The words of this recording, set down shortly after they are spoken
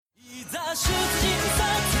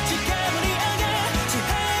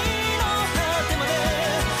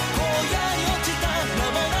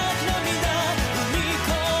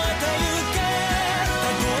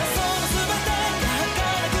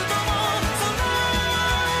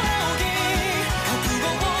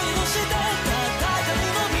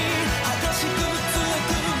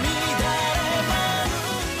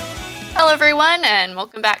everyone, and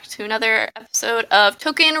welcome back to another episode of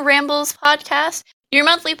Token Rambles Podcast, your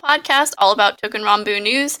monthly podcast all about Token Rambu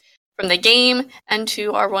news from the game and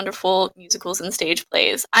to our wonderful musicals and stage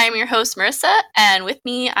plays. I am your host, Marissa, and with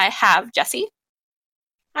me I have Jessie.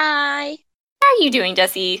 Hi. How are you doing,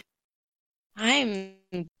 Jessie? I'm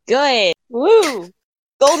good. Woo!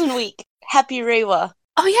 Golden Week. Happy Reiwa.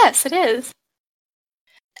 Oh, yes, it is.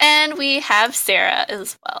 And we have Sarah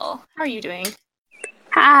as well. How are you doing?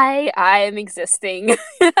 Hi, I am existing.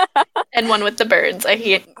 And one with the birds, I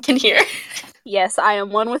can hear. Yes, I am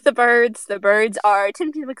one with the birds. The birds are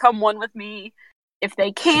attempting to become one with me. If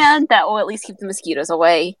they can, that will at least keep the mosquitoes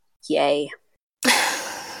away. Yay.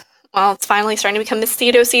 Well, it's finally starting to become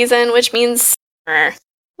mosquito season, which means summer.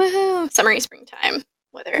 Woohoo! Summery springtime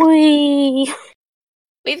weather. Whee!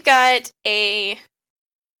 We've got a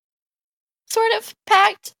sort of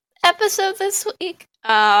packed episode this week.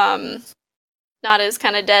 Not as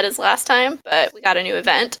kind of dead as last time, but we got a new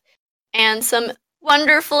event and some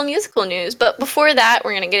wonderful musical news. But before that,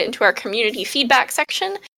 we're going to get into our community feedback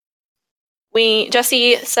section.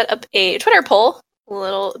 Jessie set up a Twitter poll a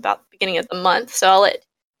little about the beginning of the month, so I'll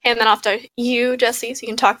hand that off to you, Jessie, so you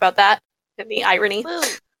can talk about that and the irony. Woo.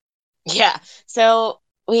 Yeah, so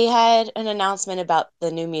we had an announcement about the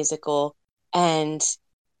new musical and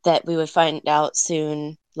that we would find out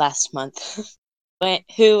soon last month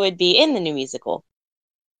who would be in the new musical.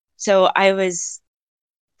 So I was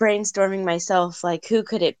brainstorming myself, like, who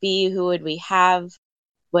could it be? Who would we have?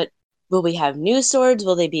 Will we have new swords?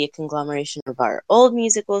 Will they be a conglomeration of our old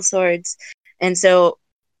musical swords? And so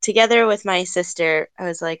together with my sister, I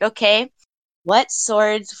was like, okay, what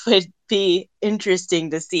swords would be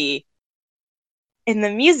interesting to see in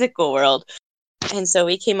the musical world? And so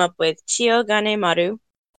we came up with Chiyogane Maru,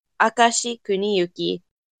 Akashi Kuniyuki,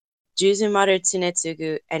 Juzumaru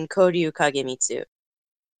Tsunetsugu, and Koryu Kagemitsu.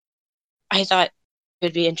 I thought it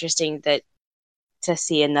would be interesting to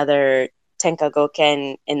see another Tenka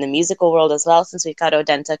Goken in the musical world as well, since we've got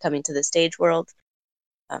Odenta coming to the stage world.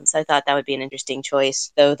 So I thought that would be an interesting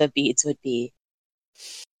choice, though the beads would be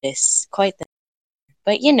quite the...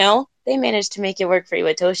 But, they managed to make it work for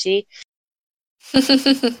Iwatoshi.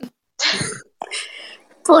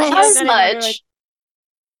 Not as much.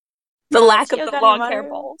 The lack of the long hair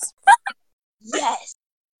balls. Yes.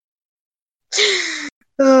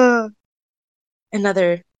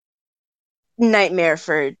 Another nightmare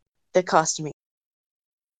for the costuming.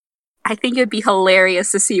 I think it'd be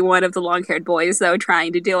hilarious to see one of the long-haired boys, though,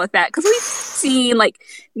 trying to deal with that. Because we've seen,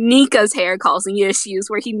 Nika's hair causing issues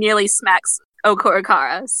where he nearly smacks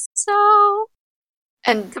Okurikara. So...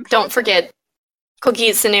 And don't forget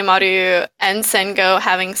Kogitsune Maru and Sengo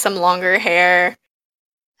having some longer hair.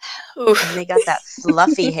 Oof. And they got that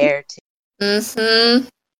fluffy hair, too. Mm-hmm.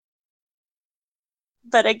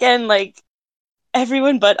 But again,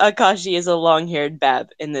 everyone but Akashi is a long-haired bab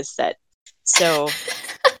in this set. So...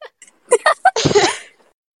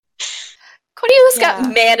 Koryu's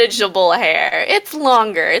got manageable hair. It's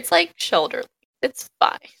longer. It's like shoulder length. It's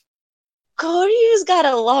fine. Koryu's got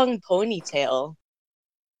a long ponytail.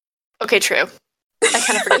 Okay, true. I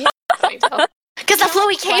kind of forgot the ponytail. Because the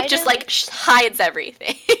flowy cape just, hides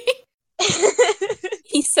everything.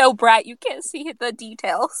 He's so bright, you can't see the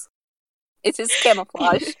details. It's his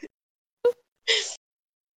camouflage.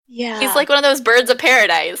 Yeah. He's like one of those birds of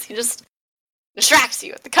paradise. He just distracts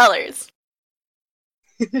you with the colors.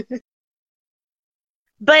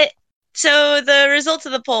 But, so the results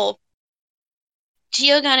of the poll.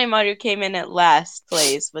 Chiyogane Maru came in at last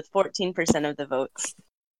place with 14% of the votes.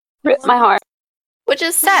 Rip my heart. Which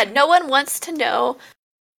is sad. No one wants to know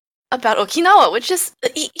about Okinawa, which is...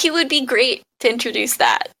 He would be great to introduce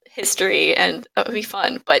that history, and that would be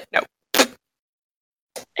fun, but no.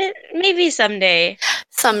 Maybe someday.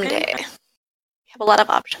 Someday. We have a lot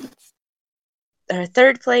of options. Our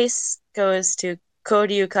third place goes to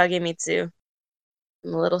Koryu Kagemitsu.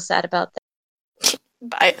 I'm a little sad about that.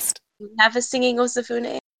 Biased. We have a singing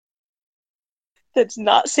Osafune that's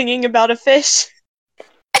not singing about a fish.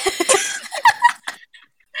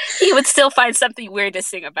 He would still find something weird to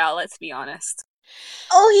sing about, let's be honest.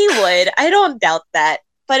 Oh, he would. I don't doubt that.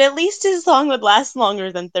 But at least his song would last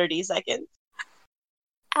longer than 30 seconds.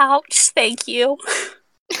 Ouch, thank you.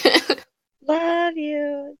 Love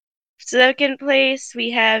you. Second place, we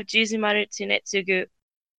have Juzumaru Tsunetsugu.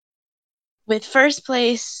 With first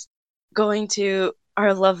place going to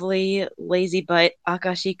our lovely lazy butt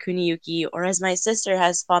Akashi Kuniyuki, or as my sister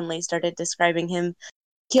has fondly started describing him,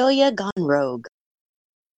 Kyoya gone rogue.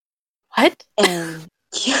 What? And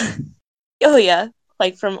Kyoya,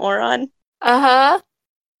 like from Oron. Uh-huh.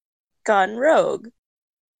 Gone rogue.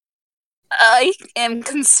 I am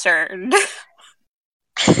concerned.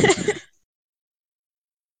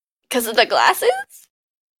 Because of the glasses?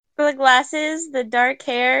 The glasses, the dark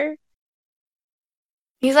hair.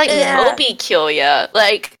 He's like Yeah. Moby Kyoya.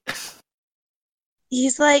 Like,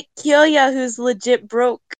 He's like Kyoya, who's legit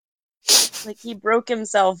broke. Like, he broke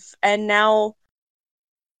himself, and now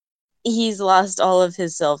he's lost all of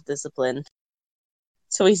his self-discipline.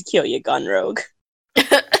 So he's Kyoya gone rogue.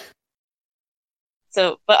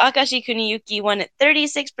 But Akashi Kuniyuki won at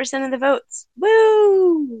 36% of the votes.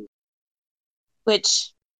 Woo!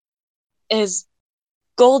 Which is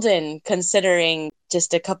golden, considering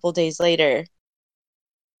just a couple days later,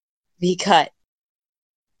 we got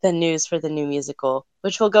the news for the new musical,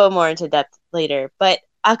 which we'll go more into depth later. But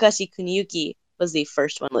Akashi Kuniyuki was the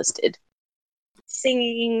first one listed.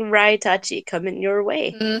 Singing Raitachi coming your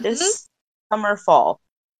way this summer, fall.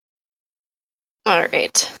 All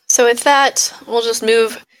right. So with that, we'll just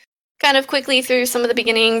move kind of quickly through some of the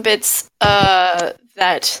beginning bits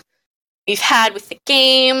that we've had with the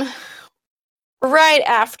game. Right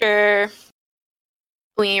after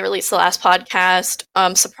we released the last podcast,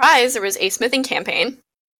 surprise, there was a smithing campaign,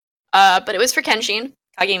 but it was for Kenshin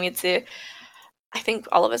Kagemitsu. I think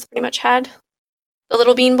all of us pretty much had the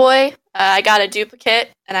little bean boy. I got a duplicate,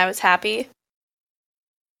 and I was happy.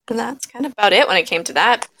 And that's kind of about it when it came to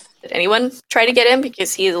that. Did anyone try to get him?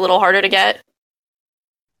 Because he's a little harder to get.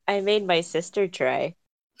 I made my sister try.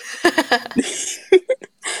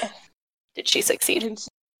 Did she succeed? And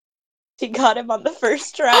she got him on the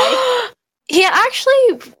first try. Yeah,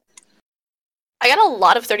 actually, I got a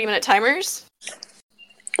lot of 30-minute timers.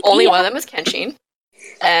 Only one of them was Kenshin.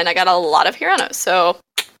 And I got a lot of Hirano, so...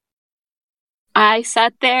 I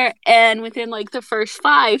sat there, and within like the first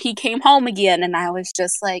 5, he came home again, and I was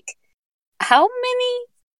just like, how many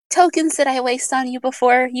tokens did I waste on you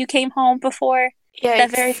before you came home before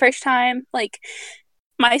that very first time? Like,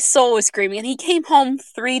 my soul was screaming, and he came home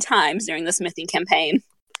 3 times during the smithing campaign.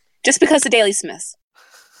 Just because of Daily Smiths.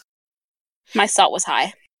 My salt was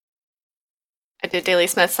high. I did Daily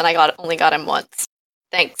Smiths, and I only got him once.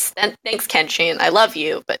 Thanks. And thanks, Kenshin. I love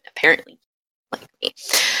you, but apparently like me.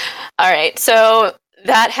 Alright, so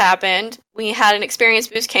that happened. We had an experience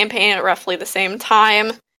boost campaign at roughly the same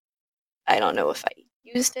time. I don't know if I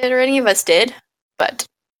used it or any of us did, but...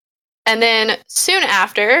 And then soon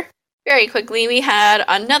after, very quickly, we had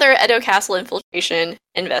another Edo Castle infiltration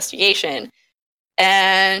investigation.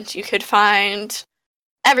 And you could find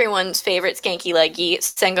everyone's favorite skanky leggy,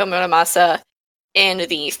 Sengo Muramasa, in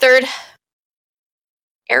the 3rd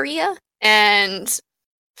area and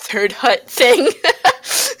 3rd hut thing.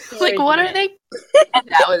 Like, what are they?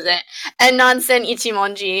 That was it. And Nansen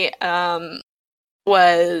Ichimonji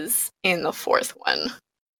was in the 4th one.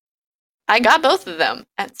 I got both of them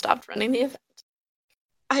and stopped running the event.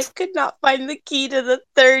 I could not find the key to the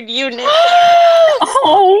 3rd unit.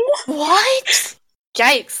 Oh! What?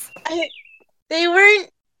 Yikes. They weren't,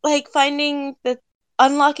 like,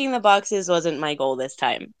 unlocking the boxes wasn't my goal this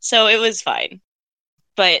time. So it was fine.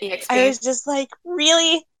 But EXP. I was just like,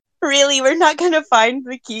 really? Really? We're not gonna find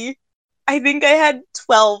the key? I think I had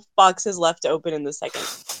 12 boxes left to open in the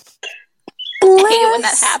 2nd. I hate it when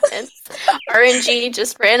that happens. RNG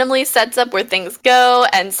just randomly sets up where things go,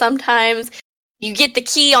 and sometimes you get the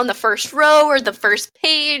key on the first row or the first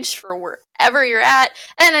page for wherever you're at,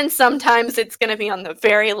 and then sometimes it's going to be on the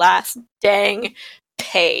very last dang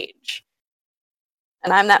page.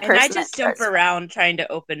 And I'm that person. And I just jump around trying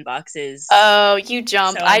to open boxes. Oh, you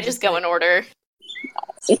jump. So I just go in order.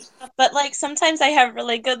 But, like, sometimes I have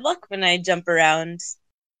really good luck when I jump around.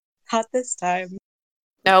 Not this time.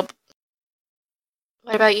 Nope.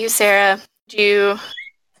 What about you, Sarah? Do you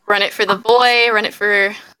run it for the boy, run it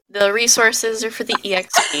for the resources, or for the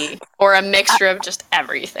EXP? Or a mixture of just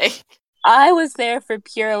everything? I was there for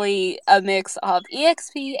purely a mix of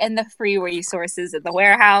EXP and the free resources in the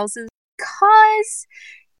warehouses because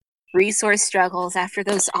resource struggles after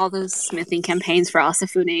all those smithing campaigns for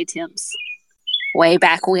Asafune items way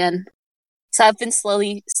back when. So I've been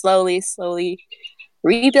slowly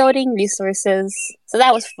rebuilding resources. So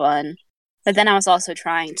that was fun. But then I was also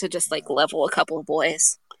trying to just like level a couple of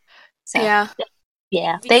boys. So, yeah.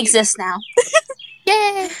 Yeah, they exist now.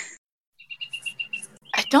 Yay!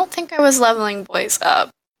 I don't think I was leveling boys up,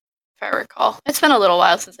 if I recall. It's been a little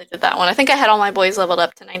while since I did that one. I think I had all my boys leveled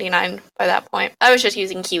up to 99 by that point. I was just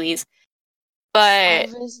using Kiwis. But I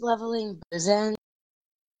was leveling Buzen.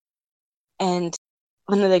 And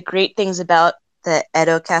one of the great things about the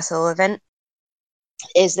Edo Castle event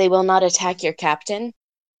is they will not attack your captain.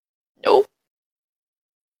 nope.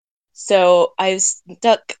 So I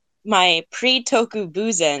stuck my pre-Toku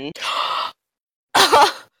Buzen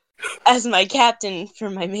as my captain for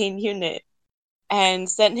my main unit and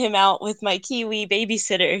sent him out with my Kiwi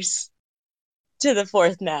babysitters to the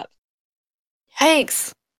 4th map.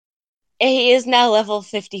 Yikes. He is now level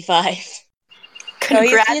 55. So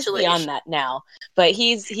he's beyond that now, but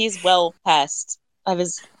he's well past.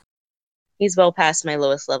 He's well past my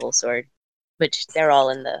lowest level sword, which they're all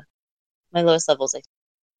in my lowest levels.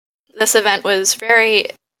 This event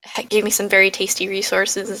gave me some very tasty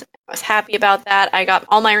resources. I was happy about that. I got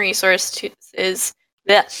all my resources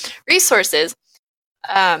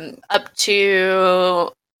up to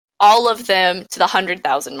all of them to the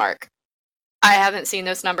 100,000 mark. I haven't seen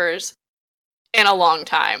those numbers in a long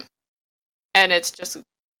time, and it's just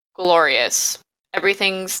glorious.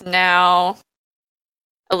 Everything's now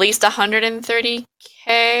at least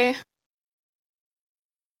 130k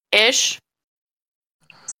ish.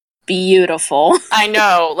 Beautiful. I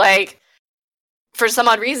know, like, for some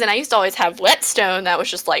odd reason, I used to always have whetstone that was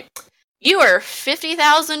just like, you are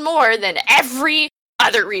 50,000 more than every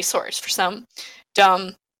other resource for some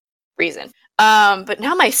dumb reason. But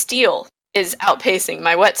now my steel is outpacing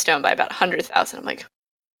my whetstone by about 100,000. I'm like,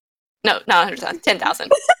 no, not 100,000, 10,000.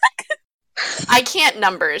 I can't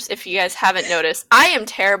numbers, if you guys haven't noticed. I am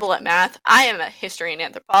terrible at math. I am a history and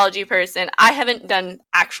anthropology person. I haven't done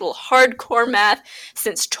actual hardcore math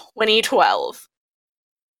since 2012.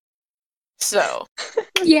 So,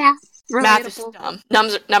 yeah, math is dumb.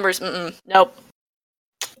 Numbers, nope.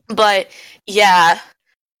 But, yeah.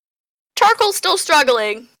 Charcoal's still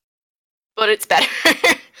struggling, but it's better.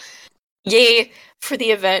 Yay for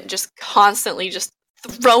the event, just constantly just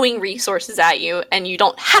throwing resources at you, and you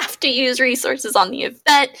don't have to use resources on the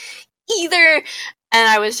event either. And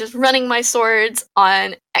I was just running my swords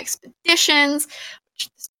on expeditions, which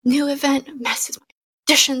this new event messes my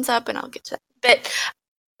expeditions up, and I'll get to that in a bit.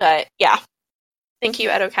 But yeah, thank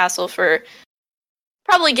you, Edo Castle, for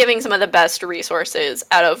probably giving some of the best resources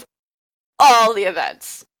out of all the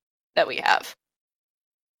events that we have.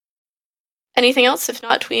 Anything else? If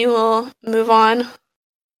not, we will move on.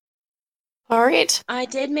 All right. I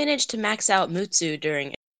did manage to max out Mutsu during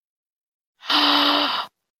it.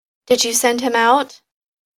 Did you send him out?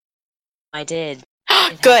 I did.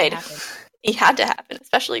 Good. It had to happen,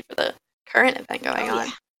 especially for the current event going on.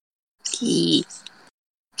 Yeah.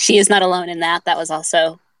 She is not alone in that. That was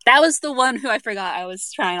the one who I forgot I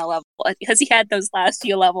was trying to level because he had those last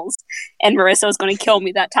few levels, and Marissa was going to kill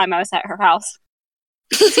me that time I was at her house.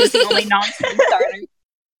 She was the only non-team starter.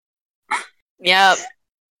 Yep.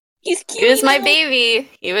 He's cute. He was my baby.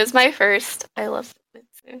 He was my first. I love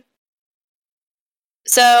Mitsu.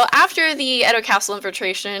 So after the Edo Castle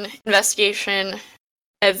infiltration investigation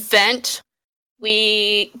event,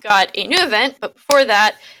 we got a new event, but before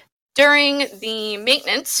that, during the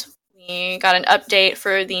maintenance, we got an update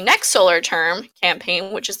for the next solar term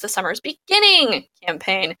campaign, which is the Summer's Beginning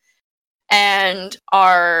campaign. And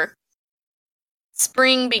our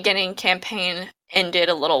Spring Beginning campaign ended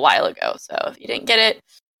a little while ago. So if you didn't get it,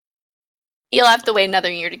 you'll have to wait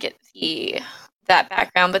another year to get that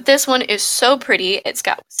background. But this one is so pretty. It's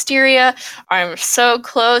got wisteria. I'm so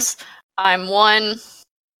close. I'm one.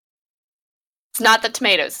 It's not the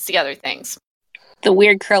tomatoes, it's the other things. The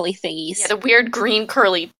weird curly thingies. Yeah, the weird green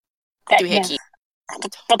curly doohickey.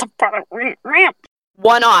 Yeah.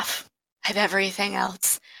 One off of everything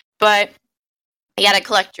else. But you gotta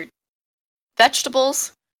collect your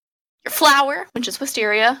vegetables, your flour, which is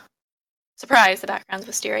wisteria. Surprise, the background's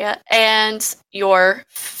wisteria. And your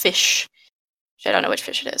fish. Which I don't know which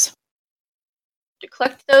fish it is. To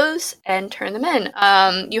collect those and turn them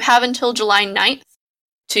in. You have until July 9th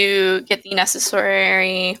to get the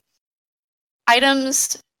necessary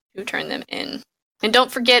items to turn them in. And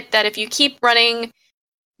don't forget that if you keep running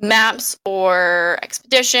maps or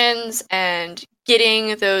expeditions and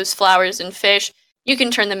getting those flowers and fish, you can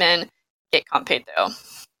turn them in, get comp paid though,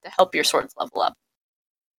 to help your swords level up.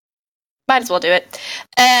 Might as well do it.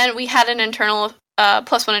 And we had an internal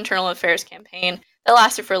 +1 internal affairs campaign that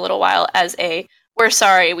lasted for a little while as we're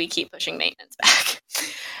sorry we keep pushing maintenance back.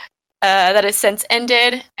 That has since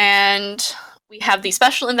ended, and we have the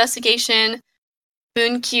special investigation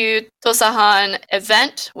Bunkyu Tosahan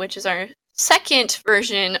event, which is our second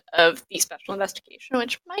version of the special investigation,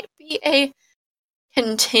 which might be a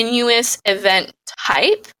continuous event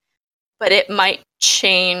type, but it might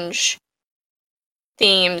change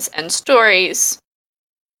themes and stories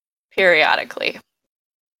periodically.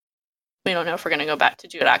 We don't know if we're going to go back to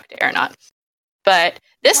Jurak Day or not. But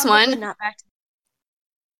this Probably one...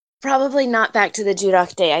 Probably not back to the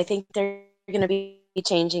Jurak Day. I think they're going to be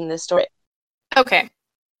changing the story. Okay.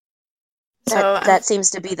 That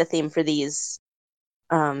seems to be the theme for these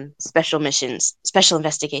special missions, special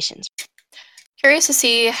investigations. Curious to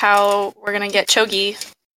see how we're gonna get Chogi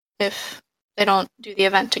if they don't do the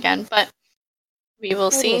event again, but we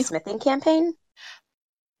will Maybe a see. smithing campaign?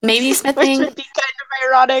 Maybe Which smithing. would be kind of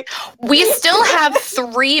ironic. We still have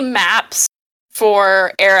 3 maps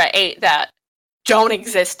for Era 8 that don't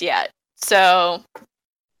exist yet. So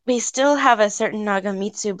We still have a certain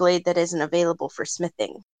Nagamitsu blade that isn't available for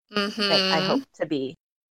smithing. That I hope to be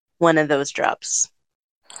one of those drops.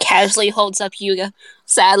 Casually holds up Yuga.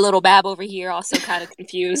 Sad little Bab over here, also kind of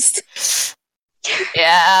confused.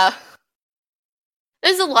 Yeah.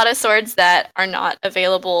 There's a lot of swords that are not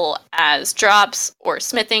available as drops or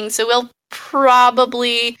smithing, so we'll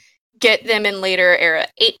probably get them in later Era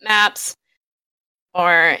 8 maps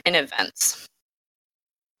or in events.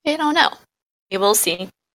 I don't know. We will see.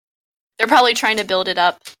 They're probably trying to build it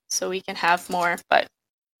up so we can have more, but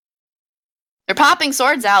they're popping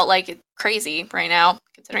swords out like crazy right now,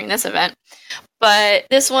 considering this event. But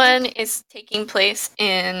this one is taking place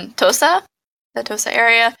in Tosa, the Tosa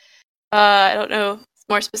area. I don't know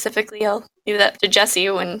more specifically. I'll leave that to Jesse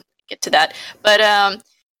when we get to that. But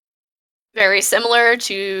very similar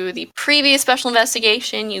to the previous special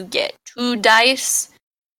investigation, you get 2 dice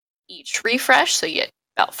each refresh, so you get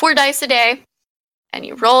about 4 dice a day, and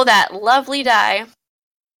you roll that lovely die.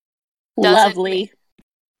 Lovely.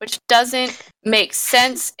 Which doesn't make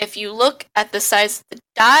sense if you look at the size of the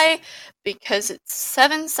die, because it's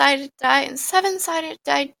 7-sided die, and 7-sided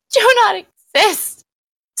die do not exist.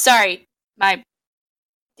 Sorry, my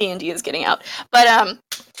D&D is getting out. But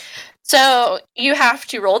so you have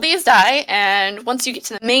to roll these die, and once you get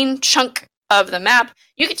to the main chunk of the map,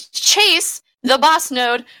 you get to chase the boss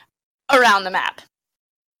node around the map.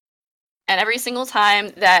 And every single time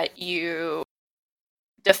that you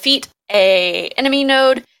defeat a enemy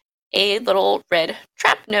node, a little red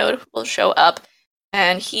trap node will show up,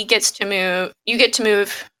 and he gets to move. You get to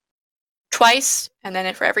move twice, and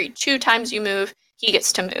then for every 2 times you move, he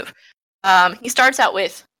gets to move. He starts out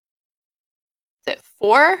with, is it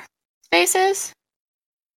 4 spaces?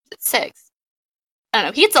 Is it 6? I don't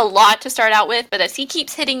know. He gets a lot to start out with, but as he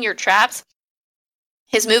keeps hitting your traps,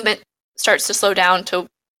 his movement starts to slow down to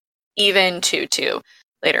even 2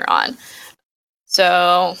 later on.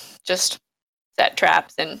 So just set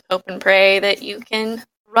traps and hope and pray that you can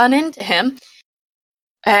run into him.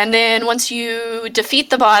 And then once you defeat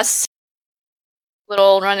the boss,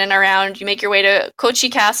 little running around, you make your way to Kochi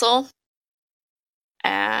Castle.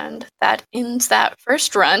 And that ends that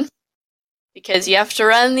first run, because you have to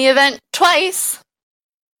run the event twice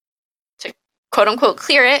to quote-unquote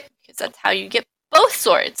clear it, because that's how you get both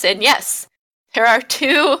swords. And yes, there are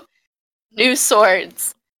 2 new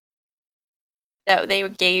swords that they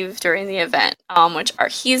gave during the event, which are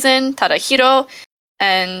Hizen Tadahiro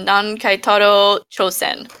and Nankaitaro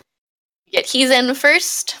Chosen. You get Hizen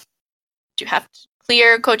first. You have to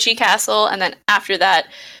clear Kochi Castle, and then after that,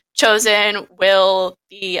 Chosen will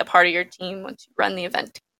be a part of your team once you run the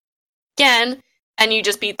event again, and you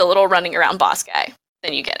just beat the little running around boss guy.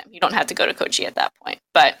 Then you get him. You don't have to go to Kochi at that point.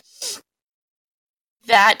 But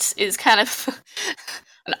that is kind of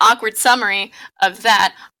an awkward summary of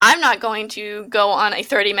that. I'm not going to go on a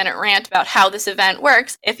 30-minute rant about how this event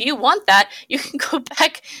works. If you want that, you can go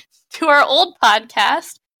back to our old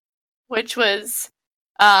podcast, which was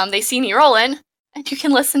They See Me Rollin', and you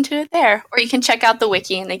can listen to it there. Or you can check out the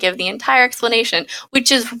wiki, and they give the entire explanation,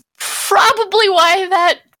 which is probably why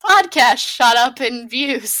that podcast shot up in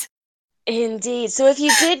views. Indeed. So if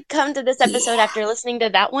you did come to this episode after listening to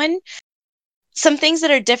that one, some things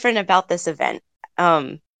that are different about this event.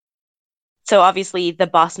 So obviously the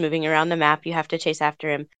boss moving around the map, you have to chase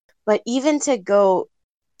after him. But even to go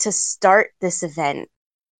to start this event,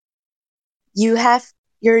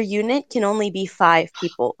 your unit can only be 5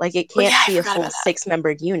 people. Like, it can't be a full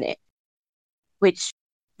 6-membered unit, which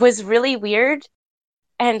was really weird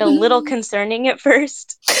and a little concerning at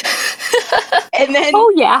first. And then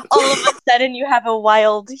all of a sudden you have a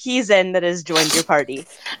wild Hizen that has joined your party.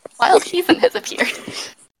 Wild Hizen has appeared.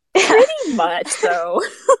 Pretty much, though.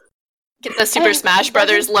 Get the Super Smash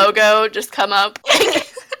Brothers logo just come up.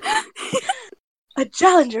 A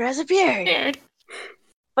challenger has appeared. Weird.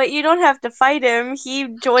 But you don't have to fight him. He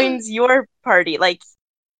joins your party. Like,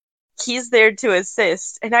 he's there to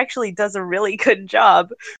assist and actually does a really good job.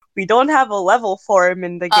 We don't have a level for him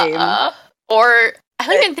in the game. Or I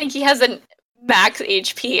don't even think he has a max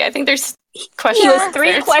HP. I think there's question marks. marks.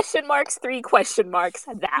 3 question marks, 3 question marks.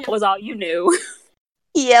 That was all you knew.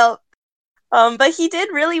 Yep. But he did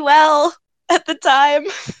really well at the time.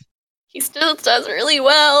 He still does really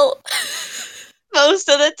well. Most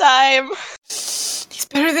of the time. He's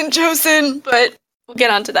better than Chosen, but We'll get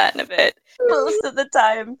onto that in a bit. most of the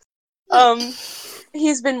time.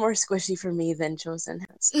 He's been more squishy for me than Chosen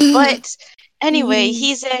has. But anyway,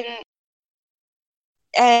 he's in,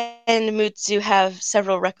 and Mutsu have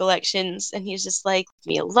several recollections, and he's just like,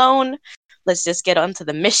 "Me alone. Let's just get onto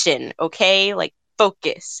the mission, okay? Like,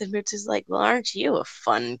 focus." And Mutsu's like, "Well, aren't you a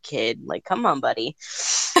fun kid? Like, come on, buddy.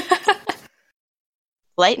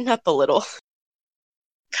 Lighten up a little."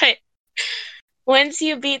 But once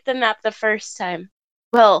you beat the map the first time,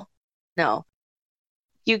 well, no.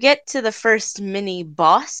 You get to the first mini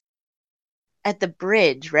boss at the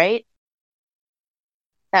bridge, right?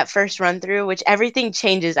 That first run through, which everything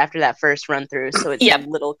changes after that first run through, so it's Yep. a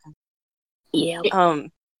little Yeah.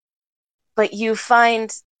 but you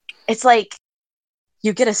find it's like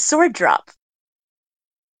you get a sword drop.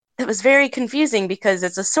 That was very confusing because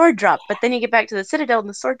it's a sword drop, but then you get back to the Citadel and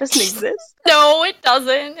the sword doesn't exist. No, it doesn't.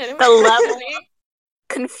 And it The was level funny.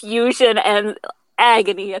 Confusion and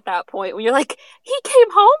agony at that point when you're like, he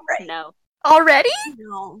came home? Right. No. Already?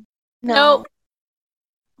 No. Nope.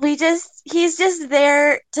 He's just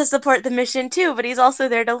there to support the mission too, but he's also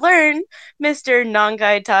there to learn Mr.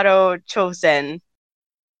 Nangai Taro Chosen.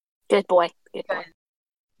 Good boy. Good boy.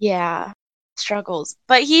 Yeah. Struggles.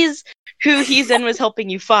 But he's who Hezen was helping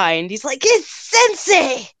you find. He's like, it's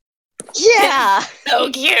Sensei! Yeah!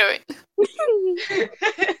 So cute.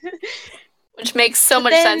 Which makes so But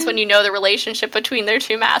much then- sense when you know the relationship between their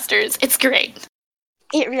two masters. It's great.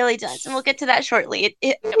 It really does, and we'll get to that shortly.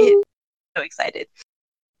 I'm so excited.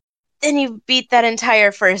 Then you beat that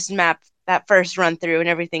entire first map, that first run through, and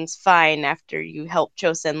everything's fine after you help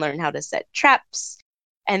Chosen learn how to set traps.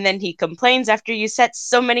 And then he complains after you set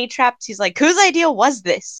so many traps. He's like, whose idea was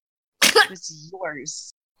this? It was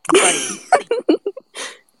yours, buddy.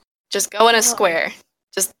 Just go in a square.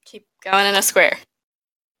 Just keep going in a square.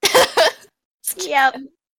 Yep.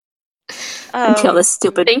 Until the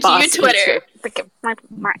stupid thank boss you, eats Twitter. your freaking-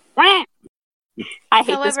 I hate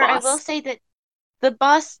this However, boss. I will say that the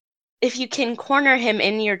boss, if you can corner him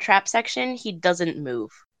in your trap section, he doesn't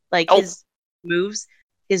move. Like, Oh.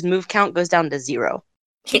 his move count goes down to 0.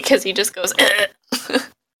 Because he just goes,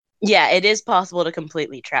 Yeah, it is possible to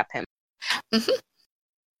completely trap him.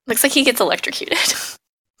 Looks like he gets electrocuted.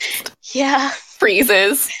 Yeah.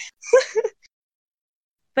 Freezes.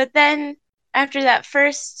 But then, after that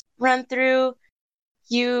first run through,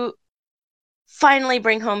 you finally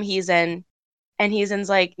bring home Hezen, and Hezen's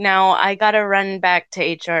like, now I gotta run back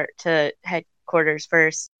to headquarters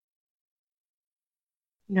first.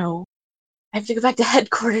 No. I have to go back to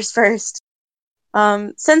headquarters first.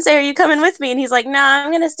 Sensei, are you coming with me? And he's like, nah,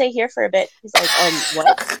 I'm gonna stay here for a bit. He's like,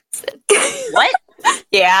 what? What?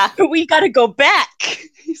 Yeah. We gotta go back.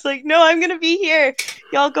 He's like, no, I'm gonna be here.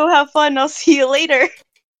 Y'all go have fun. I'll see you later.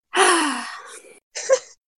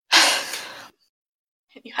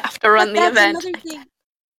 You have to run But the that's event. another thing.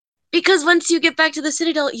 Because once you get back to the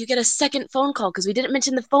Citadel, you get a second phone call, because we didn't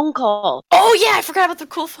mention the phone call. Oh yeah, I forgot about the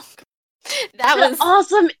cool phone call. That The was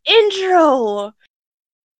awesome intro!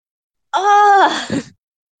 that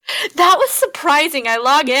was surprising. I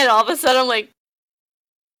log in, all of a sudden I'm like,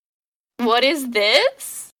 what is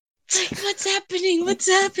this? Like, what's happening? What's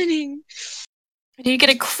happening? And you get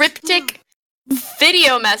a cryptic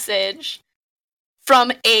video message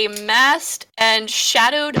from a masked and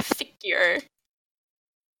shadowed figure.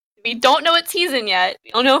 We don't know its season yet.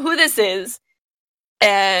 We don't know who this is.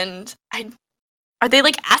 And are they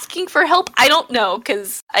like asking for help? I don't know,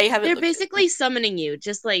 because I haven't They're looked- basically summoning you,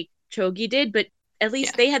 just like Chogi did, but at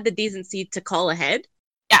least they had the decency to call ahead.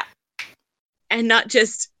 Yeah. And not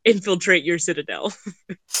just infiltrate your Citadel.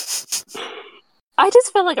 I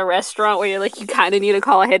just feel like a restaurant where you're like, you kind of need to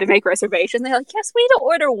call ahead to make reservations. They're like, yes, we need to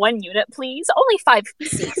order 1 unit, please. Only 5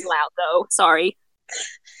 seats allowed, though. Sorry.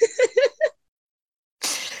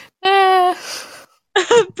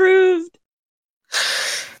 Approved.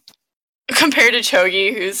 Compared to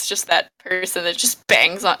Chogi, who's just that person that just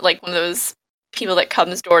bangs on, like one of those people that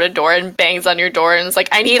comes door to door and bangs on your door and is like,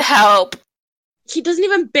 I need help. He doesn't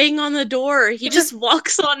even bang on the door. He just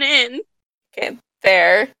walks on in. Okay,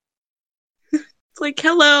 there. It's like,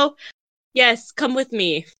 hello. Yes, come with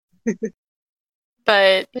me.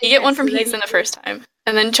 But you get one from so then Heason the first time,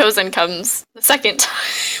 and then Chosen comes the second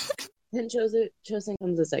time. Then Chosen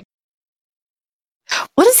comes a second.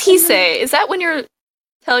 What does he say? Is that when you're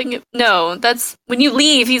telling him? No, that's when you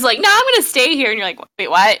leave. He's like, no, I'm gonna stay here. And you're like, wait,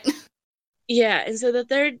 what? Yeah, and so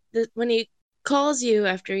when he calls you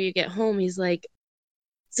after you get home, he's like,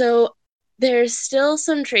 so there's still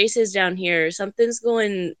some traces down here. Something's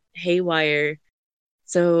going haywire.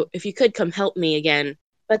 So if you could come help me again.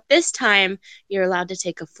 But this time, you're allowed to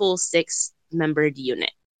take a full 6-membered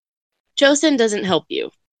unit. Chosen doesn't help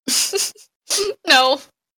you. No.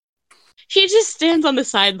 He just stands on the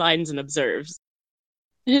sidelines and observes.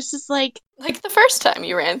 And it's just like the first time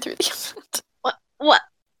you ran through the event. What?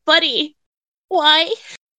 Buddy? Why?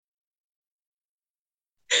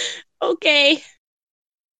 Okay.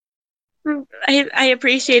 I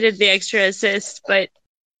appreciated the extra assist, but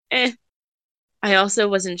I also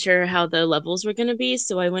wasn't sure how the levels were going to be,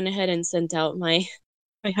 so I went ahead and sent out my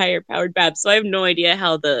higher powered Bab. So I have no idea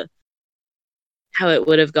how it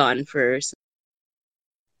would have gone for some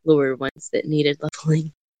lower ones that needed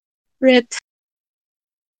leveling. Rip.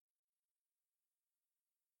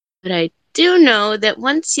 But I do know that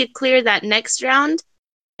once you clear that next round,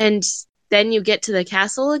 and then you get to the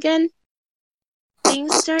castle again,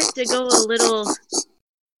 things start to go a little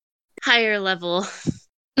higher level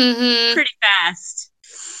pretty fast.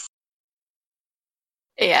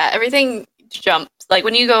 Yeah, everything jumps. Like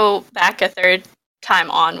when you go back a third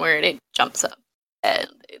time onward, it jumps up. And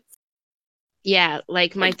yeah,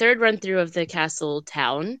 like my third run through of the castle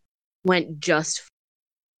town went just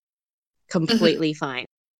completely fine.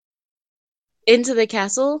 Into the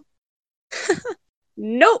castle?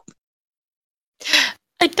 Nope.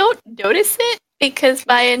 I don't notice it because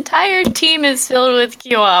my entire team is filled with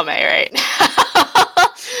Kiwame right now.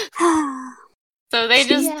 So they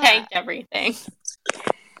just tanked everything.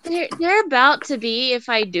 They're about to be if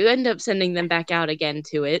I do end up sending them back out again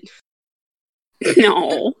to it.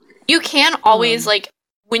 No. You can always,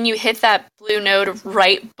 when you hit that blue node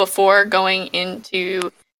right before going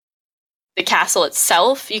into the castle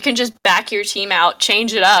itself, you can just back your team out,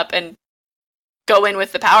 change it up, and go in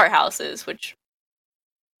with the powerhouses, which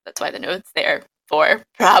that's why the node's there for,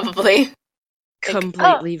 probably.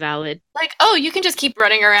 Completely valid. You can just keep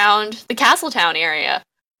running around the Castletown area.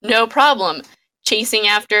 No problem. Chasing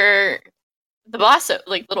after the boss,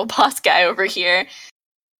 little boss guy over here.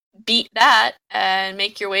 Beat that and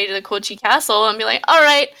make your way to the Kochi Castle and be like,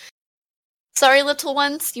 alright, sorry little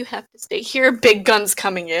ones, you have to stay here. Big guns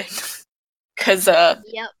coming in. Cause,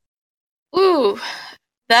 Yep. Ooh,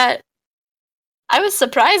 that... I was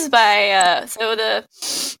surprised by,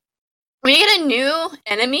 when you get a new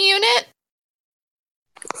enemy unit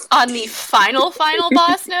on the final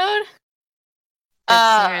boss node.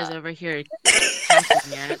 Sarah's over here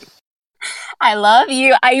attacking it. I love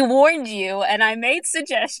you. I warned you, and I made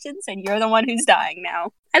suggestions, and you're the one who's dying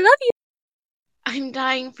now. I love you. I'm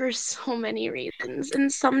dying for so many reasons,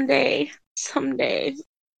 and someday.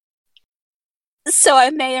 So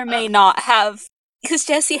I may or may not have, because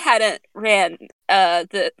Jessie hadn't ran for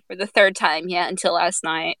the third time yet until last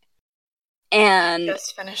night, and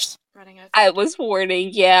just finished running. I was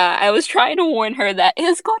warning. Yeah, I was trying to warn her that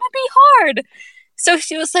it's going to be hard. So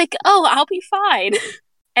she was like, "Oh, I'll be fine."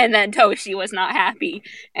 And then Toshi was not happy.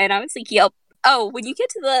 And I was like, yep. Oh, when you get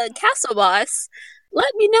to the castle boss,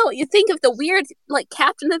 let me know what you think of the weird,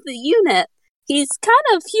 captain of the unit. He's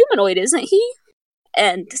kind of humanoid, isn't he?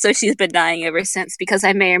 And so she's been dying ever since because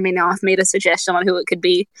I may or may not have made a suggestion on who it could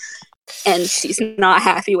be. And she's not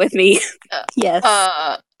happy with me. Yes.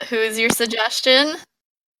 Who's your suggestion?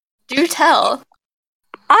 Do tell.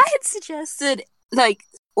 I had suggested,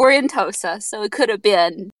 we're in Tosa, so it could have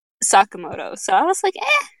been Sakamoto. So I was like,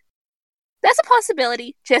 that's a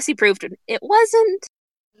possibility. Jessie proved it wasn't,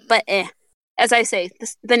 but as I say,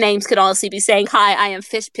 the names could honestly be saying, hi, I am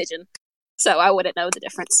Fish Pigeon, so I wouldn't know the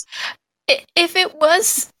difference. If it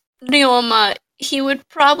was Ryoma, he would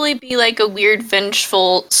probably be like a weird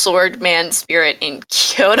vengeful sword man spirit in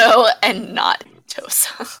Kyoto and not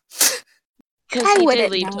Tosa. Because he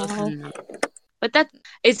did leave Tosa. But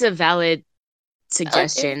it's a valid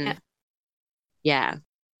suggestion. Okay, yeah.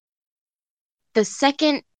 The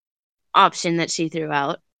second option that she threw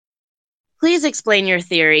out. Please explain your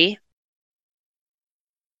theory.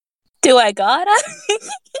 Do I gotta?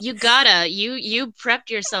 You gotta. You prepped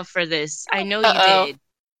yourself for this. I know you did.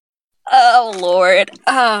 Oh, Lord.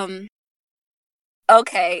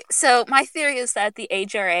 Okay, so my theory is that the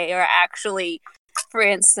HRA are actually, for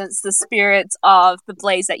instance, the spirits of the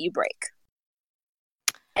blades that you break.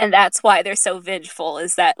 And that's why they're so vengeful,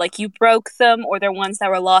 is that, you broke them, or they're ones that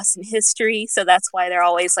were lost in history, so that's why they're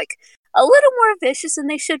always, a little more vicious than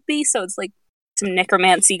they should be, so it's, some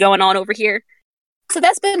necromancy going on over here. So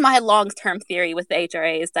that's been my long-term theory with the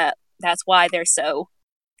HRA, is that that's why they're so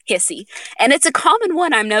hissy. And it's a common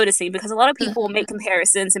one I'm noticing, because a lot of people make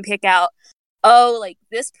comparisons and pick out,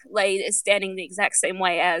 this blade is standing the exact same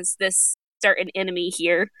way as this certain enemy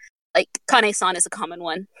here. Kane-san is a common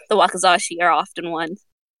one. The Wakizashi are often one.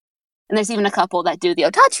 And there's even a couple that do the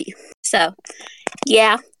Otachi. So,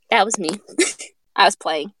 yeah, that was me. I was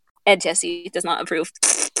playing. And Jessie does not approve.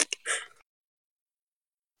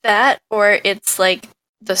 That, or it's like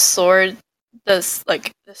the swords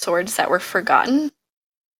that were forgotten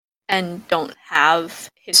and don't have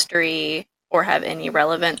history or have any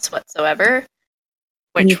relevance whatsoever,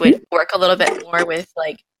 which would work a little bit more with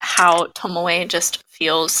like how Tomoe just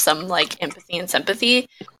feels some like empathy and sympathy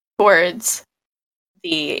towards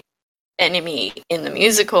the enemy in the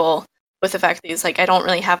musical, with the fact that he's like, I don't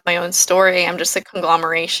really have my own story, I'm just a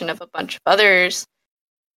conglomeration of a bunch of others.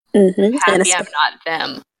 Happy I'm not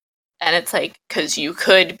them. And it's like, because you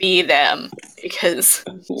could be them, because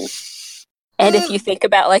and if you think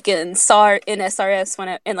about like in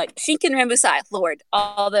SRS and like Shinken Rambusai, Lord,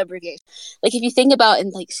 all the abbreviations. Like if you think about in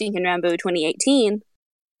like Shinken Rambu 2018,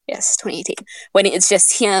 yes, 2018, when it's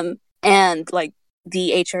just him and like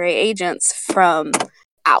the HRA agents from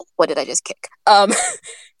what did I just kick?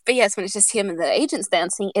 But yes, when it's just him and the agents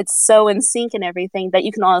dancing, it's so in sync and everything that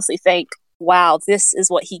you can honestly think, wow, this is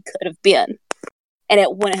what he could have been. And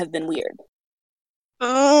it wouldn't have been weird.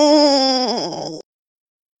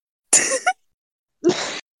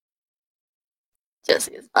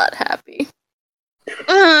 Jesse is not happy.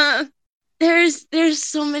 There's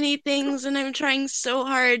so many things, and I'm trying so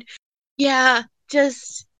hard. So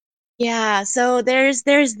there's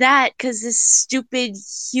that, because this stupid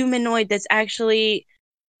humanoid that's actually,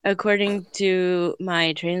 according to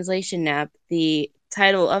my translation app, the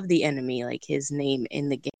title of the enemy, like his name in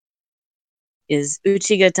the game, is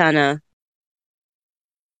Uchigatana,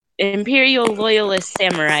 Imperial Loyalist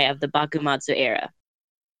Samurai of the Bakumatsu era.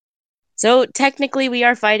 So technically we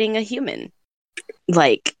are fighting a human.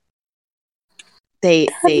 Like they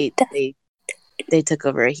took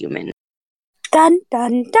over a human. Dun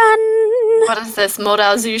dun dun. What is this,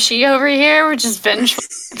 Modal Zushi over here? We're just vengeful.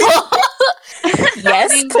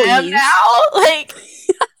 Yes, please. Now? Like,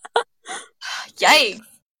 yikes.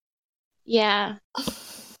 Yeah.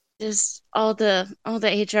 Just all the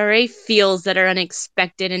HRA feels that are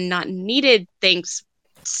unexpected and not needed. Thanks,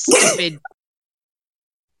 stupid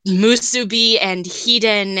Musubi and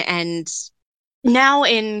Hiden and now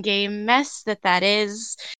in-game mess that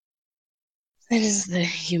is. That is the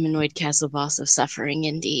humanoid castle boss of suffering,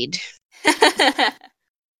 indeed.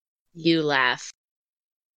 You laugh.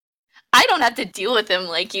 I don't have to deal with him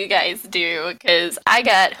like you guys do, because I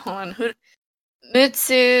got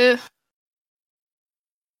Mutsu,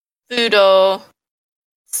 Fudo,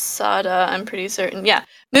 Sada, I'm pretty certain. Yeah.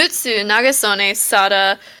 Mutsu, Nagasone,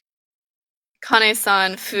 Sada,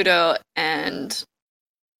 Kane-san, Fudo, and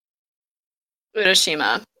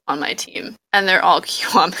Urashima on my team. And they're all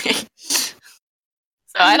Kiwame.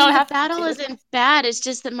 So I don't have to. The battle isn't bad, it's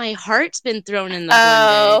just that my heart's been thrown in the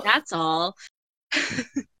blender. That's all.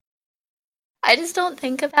 I just don't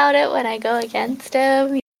think about it when I go against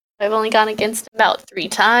him. I've only gone against him about 3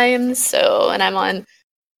 times, and I'm on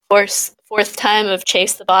fourth time of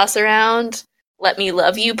chase the boss around. Let me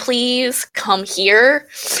love you, please. Come here.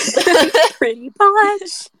 Pretty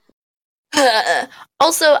much.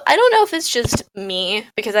 Also, I don't know if it's just me,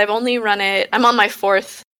 because I've only run it. I'm on my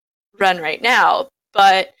 4th run right now,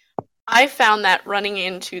 but I found that running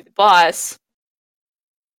into the boss,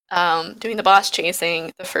 doing the boss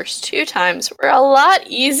chasing the first 2 times were a lot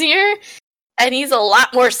easier, and he's a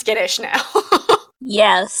lot more skittish now.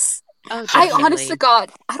 Yes. Oh, I honest to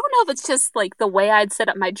God, I don't know if it's just like the way I'd set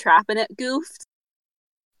up my trap and it goofed,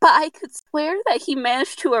 but I could swear that he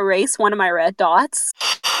managed to erase one of my red dots.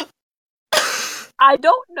 I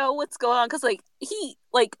don't know what's going on, because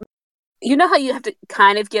you know how you have to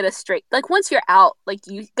kind of get a straight, like once you're out, like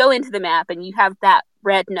you go into the map and you have that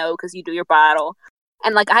red no because you do your battle,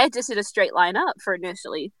 and like I just did a straight line up for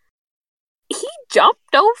initially. He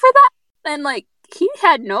jumped over that, and like he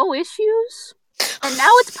had no issues, and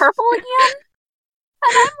now it's purple again,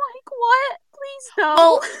 and I'm like, what? Please no.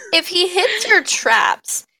 Well, if he hits your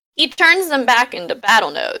traps, he turns them back into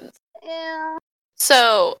battle nodes. Yeah.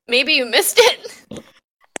 So maybe you missed it.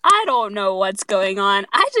 I don't know what's going on.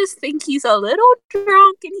 I just think he's a little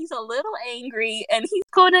drunk and he's a little angry, and he's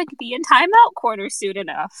going to be in timeout corner soon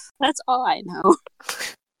enough. That's all I know.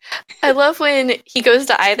 I love when he goes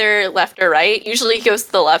to either left or right. Usually he goes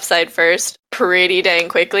to the left side first, pretty dang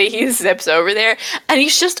quickly. He zips over there, and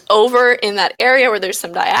he's just over in that area where there's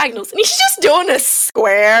some diagonals, and he's just doing a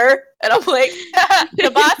square. And I'm like, the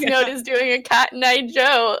boss node is doing a Cat and Eye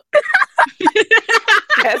Joe.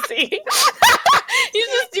 Jesse. He's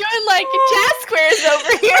just doing like chat squares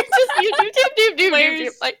over here. Just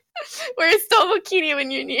do, like, where's Tobokini when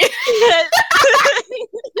you need it?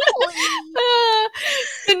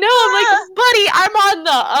 And no, I'm like, buddy, I'm on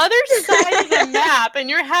the other side of the map, and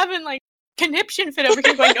you're having like conniption fit over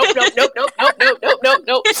here going,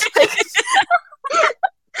 nope.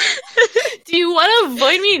 Do you want to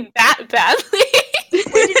annoyed me that badly.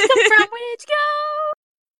 Where did you come from? Where did you go?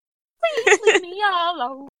 Please leave me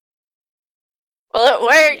alone. Well, it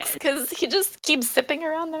works because he just keeps zipping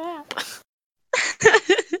around the map.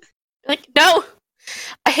 Like, no.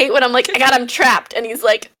 I hate when I'm like, I'm trapped. And he's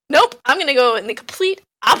like, nope, I'm going to go in the complete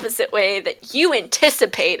opposite way that you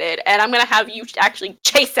anticipated. And I'm going to have you actually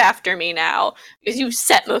chase after me now. Because you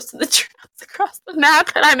set most of the traps across the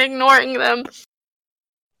map and I'm ignoring them.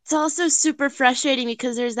 It's also super frustrating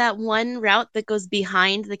because there's that one route that goes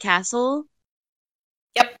behind the castle.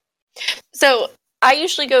 Yep. So I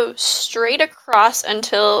usually go straight across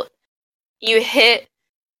until you hit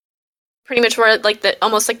pretty much where like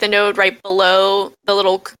almost like the node right below the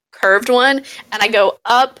little curved one, and I go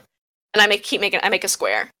up and I make a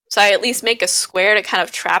square. So I at least make a square to kind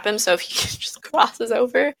of trap him. So if he just crosses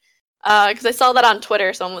over, because I saw that on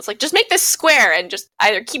Twitter, someone was like, just make this square and just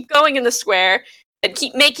either keep going in the square and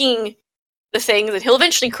keep making the things, and he'll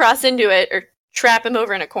eventually cross into it, or trap him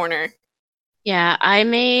over in a corner. Yeah,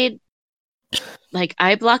 I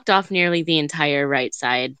blocked off nearly the entire right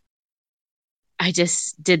side. I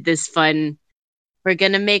just did this fun, we're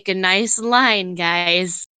gonna make a nice line,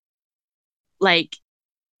 guys. Like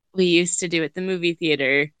we used to do at the movie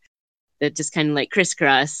theater, that just kind of like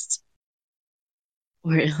crisscrossed.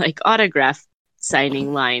 Or like autograph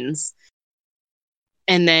signing lines.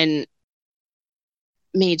 And then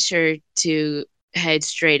made sure to head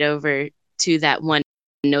straight over to that one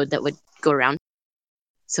node that would go around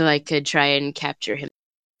so I could try and capture him.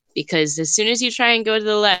 Because as soon as you try and go to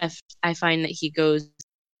the left, I find that he goes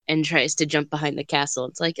and tries to jump behind the castle.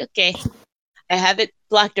 It's like, okay, I have it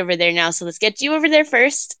blocked over there now, so let's get you over there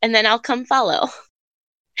first, and then I'll come follow.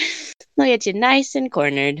 I'll get you nice and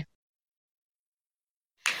cornered.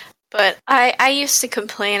 But I used to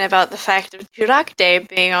complain about the fact of Jurakde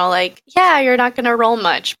being all like, yeah, you're not going to roll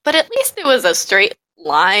much. But at least it was a straight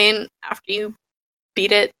line after you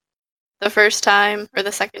beat it the first time or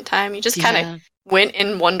the second time. You just kind of went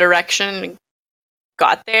in one direction and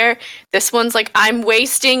got there. This one's like, I'm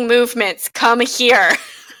wasting movements. Come here.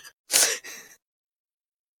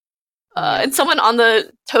 And someone on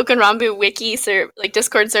the Token Rambu wiki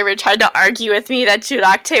Discord server tried to argue with me that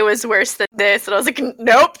Jurakte was worse than this, and I was like,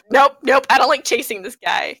 nope. I don't like chasing this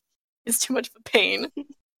guy. It's too much of a pain.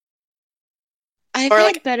 I've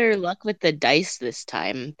had better luck with the dice this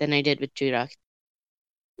time than I did with Jurakte.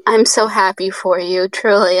 I'm so happy for you.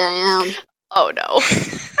 Truly, I am. Oh no.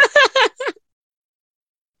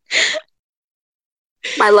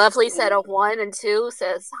 My lovely set of 1 and 2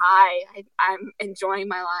 says hi. I'm enjoying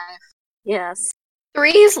my life. Yes.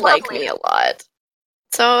 3s like me a lot.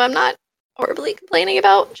 So I'm not horribly complaining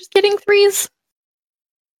about just getting 3s.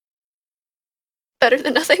 Better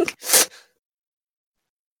than nothing.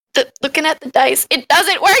 Looking at the dice, it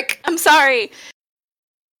doesn't work! I'm sorry!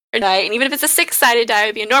 And even if it's a 6-sided die, it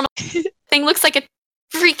would be a normal thing. Looks like a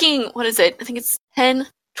freaking, what is it? I think it's 10,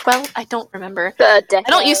 12? I don't remember. I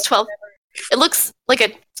don't use 12. It looks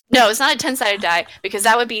like no, it's not a 10-sided die, because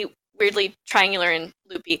that would be weirdly triangular and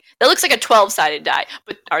loopy. That looks like a 12-sided die.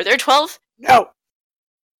 But are there 12? No.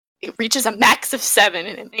 It reaches a max of 7,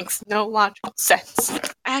 and it makes no logical sense.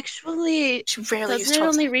 Actually, doesn't it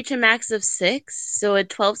only reach a max of 6? So a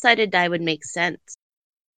 12-sided die would make sense.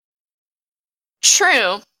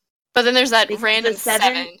 True. But then there's that because random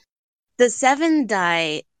 7. The 7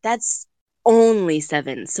 die, that's only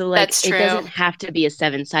 7. So like that's true. It doesn't have to be a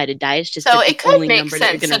 7-sided die. It's just so that it the could only make number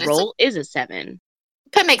sense that you're going to roll is a 7.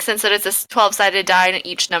 Could make sense that it's a 12-sided die and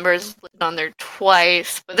each number is on there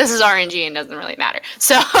twice, but this is RNG and doesn't really matter.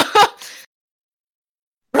 So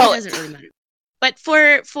roll it. Doesn't really matter. But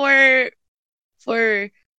for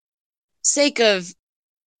sake of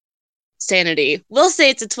sanity, we'll say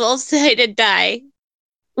it's a 12-sided die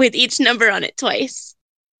with each number on it twice.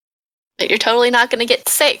 But you're totally not going to get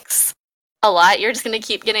 6 a lot. You're just going to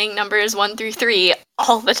keep getting numbers 1 through 3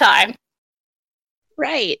 all the time.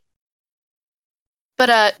 Right.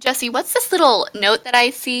 But Jesse, what's this little note that I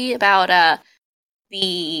see about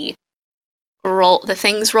the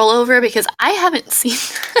things roll over? Because I haven't seen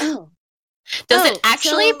that. Does it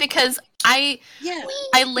actually? Because I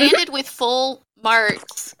landed with full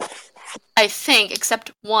marks, I think,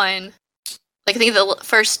 except one. Like I think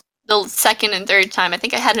the second and third time, I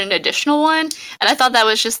think I had an additional one, and I thought that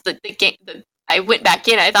was just the game. I went back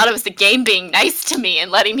in. I thought it was the game being nice to me and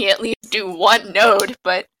letting me at least do one node,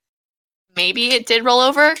 but maybe it did roll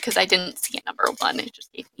over because I didn't see a number 1. It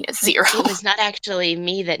just gave me a 0. It was not actually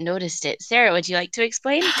me that noticed it. Sarah, would you like to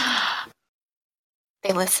explain?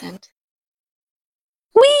 They listened.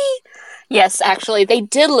 Yes, actually, they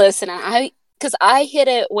did listen. Because I hit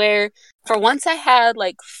it where, for once, I had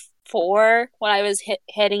like 4 when I was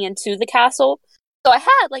heading into the castle. So I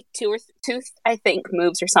had like two, I think,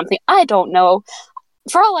 moves or something. I don't know.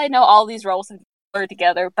 For all I know, all these rolls were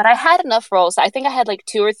together, but I had enough rolls. I think I had like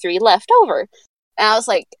 2 or 3 left over. And I was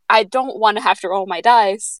like, I don't want to have to roll my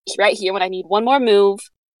dice right here when I need one more move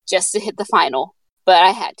just to hit the final. But I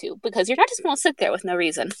had to, because you're not just going to sit there with no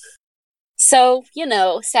reason. So,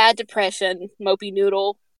 sad depression, mopey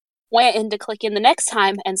noodle, went into clicking the next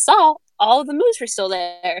time and saw all of the moves were still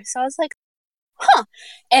there. So I was like, huh.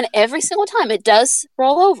 And every single time it does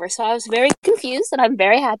roll over. So I was very confused, and I'm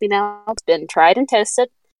very happy now. It's been tried and tested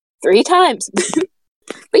 3 times.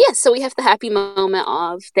 But yeah, so we have the happy moment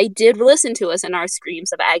of they did listen to us in our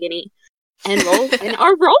screams of agony and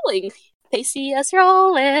are rolling. They see us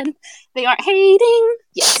rolling. They aren't hating.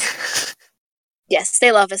 Yes. Yes,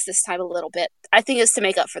 they love us this time a little bit. I think it's to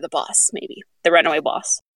make up for the boss, maybe. The runaway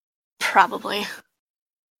boss. Probably. I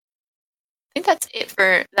think that's it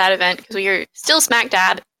for that event, because we are still smack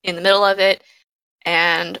dab in the middle of it,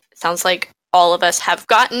 and it sounds like all of us have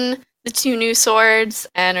gotten the 2 new swords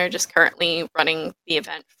and are just currently running the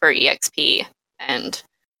event for EXP. And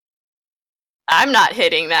I'm not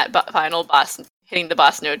hitting that final boss, hitting the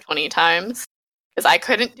boss node 20 times, because I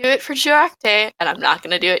couldn't do it for Jirachte, and I'm not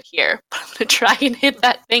going to do it here. But I'm going to try and hit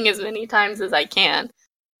that thing as many times as I can,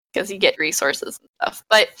 because you get resources and stuff.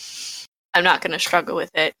 But I'm not going to struggle with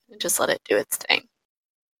it, and just let it do its thing.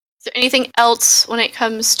 Is there anything else when it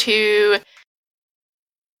comes to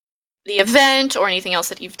the event, or anything else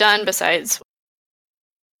that you've done besides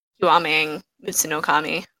Kiwaming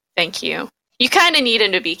Mitsunokami? Thank you. You kind of need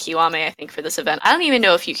him to be Kiwame, I think, for this event. I don't even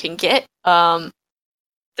know if you can get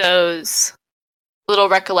those little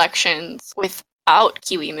recollections without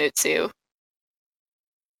Kiwimutsu.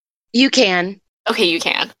 You can. Okay, you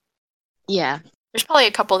can. Yeah. There's probably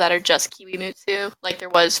a couple that are just Kiwimutsu, like there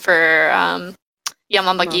was for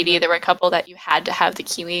Yamamagiri. There were a couple that you had to have the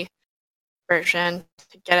Kiwi version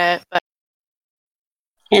to get it, but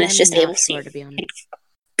and it's just able to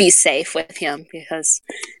be safe with him, because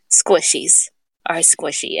squishies are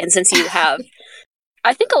squishy. And since you have,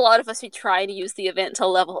 I think a lot of us are trying to use the event to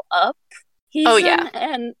level up Hizen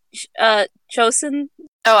and Chosen.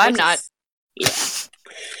 Oh, I'm not. Yeah.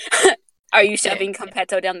 Are you shoving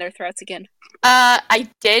Competto down their throats again? I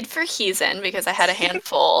did for Hizen, because I had a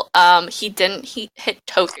handful. He didn't hit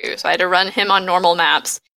Toku, so I had to run him on normal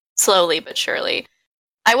maps, slowly but surely.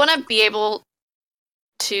 I want to be able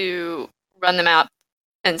to run the map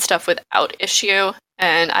and stuff without issue,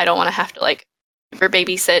 and I don't want to have to super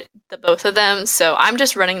babysit the both of them, so I'm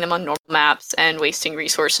just running them on normal maps and wasting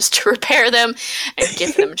resources to repair them and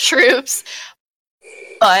give them troops.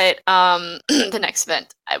 But the next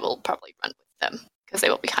event I will probably run with them, because they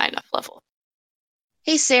will be high enough level.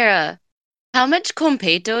 Hey Sarah, how much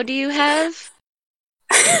Competto do you have?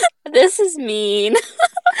 This is mean.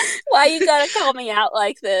 Why you gotta call me out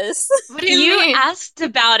like this? What do you mean? Asked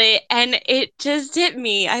about it, and it just hit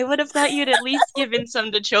me. I would have thought you'd at least given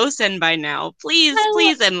some to Chosen by now. Please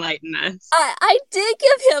enlighten us. I did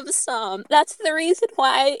give him some. That's the reason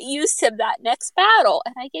why I used him that next battle.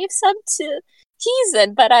 And I gave some to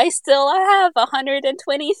Hizen, but I still have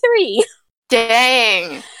 123.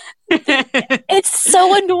 Dang. It's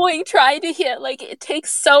so annoying trying to hit. It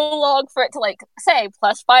takes so long for it to say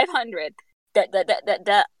plus 500.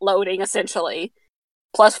 Loading essentially.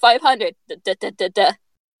 Plus 500.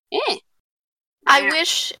 Eh. I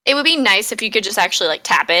wish it would be nice if you could just actually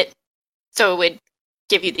tap it, so it would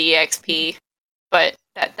give you the EXP. But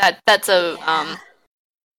that's a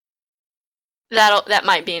that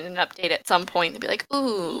might be in an update at some point. They'd be like,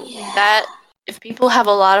 ooh, that if people have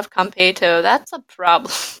a lot of Competto, that's a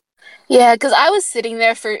problem. Yeah, because I was sitting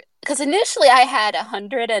there because initially I had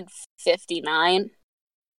 159,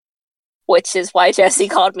 which is why Jesse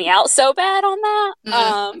called me out so bad on that.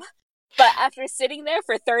 Mm-hmm. But after sitting there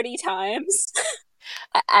for 30 times,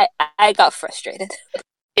 I got frustrated.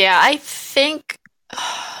 Yeah, I think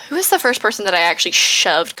who was the first person that I actually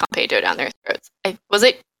shoved Competto down their throats? It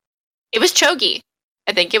was Chogi.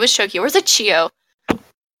 I think it was Chogi. Or was it Chio?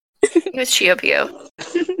 It was Chio Pio.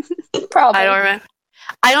 Probably.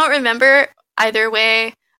 I don't remember either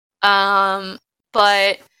way.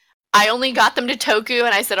 But I only got them to Toku,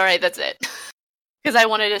 and I said, all right, that's it. Because I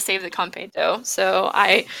wanted to save the Competto. So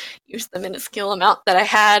I used the minuscule amount that I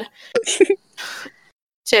had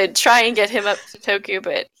to try and get him up to Toku,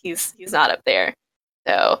 but he's not up there.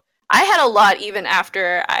 So I had a lot even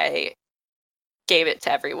after I gave it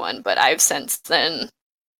to everyone, but I've since then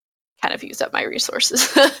kind of used up my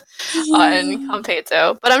resources on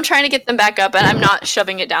Competto. But I'm trying to get them back up, and I'm not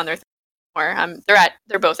shoving it down their throat anymore.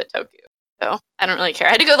 They're both at Toku, so I don't really care.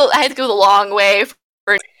 I had to go the long way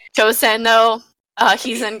for Chosen, though,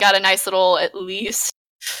 Hezen got a nice little, at least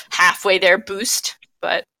halfway there boost,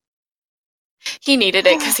 but he needed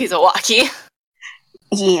it because he's a walkie.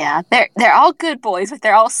 Yeah, they're all good boys, but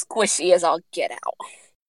they're all squishy as all get out.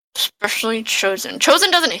 Especially Chosen.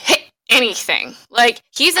 Chosen doesn't hit anything. Like,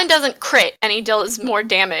 Hezen doesn't crit, and he does more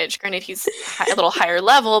damage. Granted, he's a little higher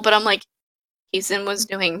level, but I'm like, Hezen was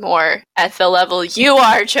doing more at the level you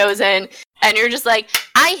are, Chosen. And you're just like,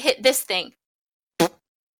 I hit this thing.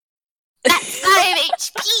 That's 5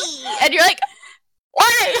 HP! And you're like,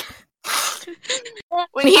 why?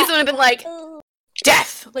 When Hezen would have been like,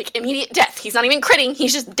 death! Like, immediate death. He's not even critting,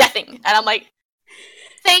 he's just deathing. And I'm like,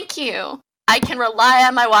 thank you. I can rely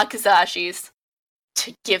on my Wakizashis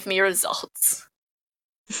to give me results.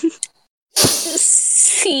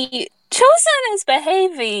 See, Chosen is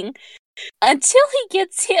behaving until he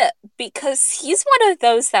gets hit, because he's one of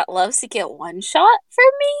those that loves to get one shot for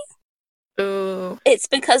me. Ooh. It's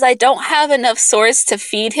because I don't have enough swords to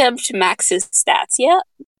feed him to max his stats yet.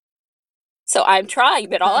 So I'm trying,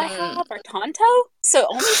 but all I have are Tonto, so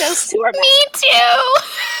only those two are Me too!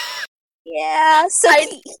 Yeah, so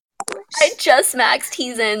I just maxed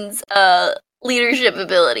Hezen's leadership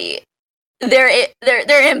ability.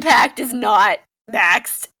 Their impact is not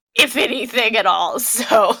maxed, if anything at all,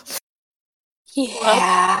 so...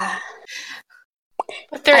 Yeah.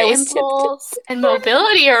 But their impulse and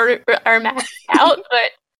mobility are maxed out,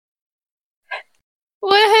 but...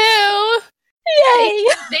 Woohoo! Yay!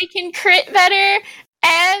 They can crit better,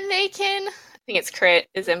 and they can... I think it's crit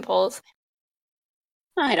is impulse.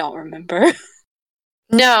 I don't remember.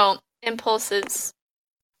 No, impulse is...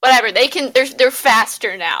 Whatever, they can... They're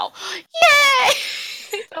faster now. Yay!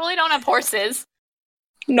 They totally don't have horses.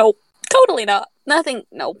 Nope. Totally not. Nothing.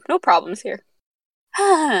 No problems here.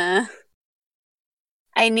 I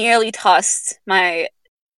nearly tossed my...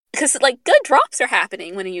 Because, like, good drops are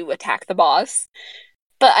happening when you attack the boss.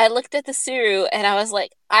 But I looked at the Suru, and I was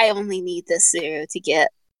like, I only need this Suru to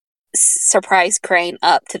get Surprise Crane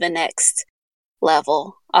up to the next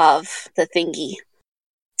level of the thingy.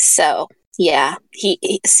 So, yeah,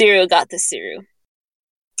 Suru got the Suru.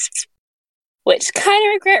 Which kind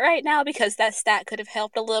of regret right now, because that stat could have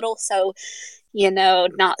helped a little, so...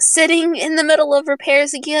 not sitting in the middle of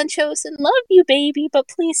repairs again, Chosen. Love you, baby, but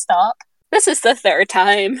please stop. This is the third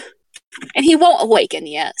time. And he won't awaken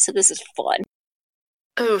yet, so this is fun.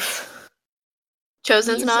 Oof.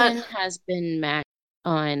 Chosen's not... has been maxed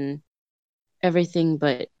on everything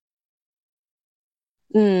but...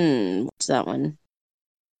 what's that one?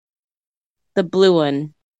 The blue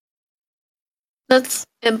one. That's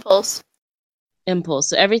Impulse. Impulse.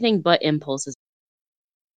 So everything but Impulse is...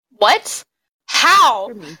 What? How?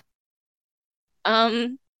 For me.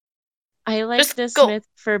 I like Just the go. Smith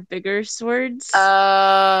for bigger swords.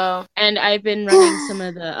 Oh. And I've been running some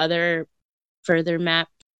of the other further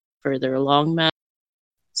along map.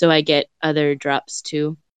 So I get other drops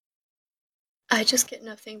too. I just get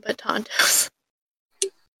nothing but Tontos.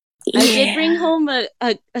 I did bring home a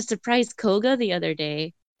surprise Koga the other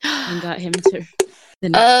day and got him to the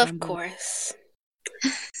next Of course.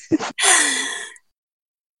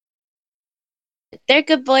 They're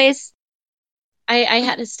good boys. I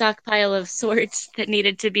had a stockpile of swords that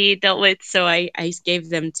needed to be dealt with, so I gave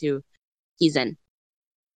them to Hezen.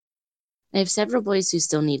 I have several boys who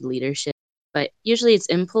still need leadership, but usually it's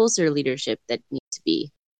impulse or leadership that need to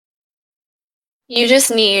be. You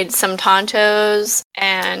just need some Tontos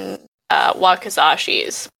and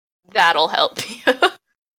Wakizashis. That'll help you.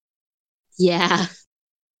 Yeah.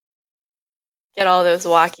 Get all those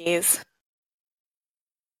Wakis.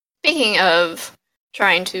 Speaking of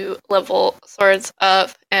trying to level swords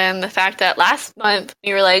up, and the fact that last month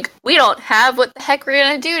we were like, we don't have what the heck we're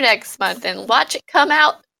gonna do next month, and watch it come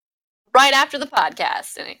out right after the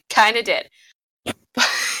podcast, and it kind of did.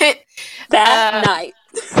 But that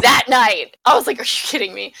night, I was like, are you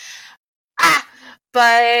kidding me?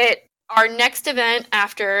 But our next event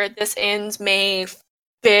after this ends May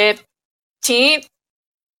 15th,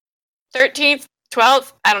 13th,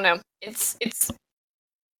 12th, I don't know. It's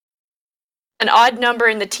an odd number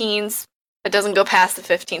in the teens that doesn't go past the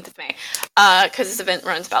 15th of May, because this event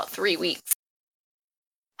runs about 3 weeks.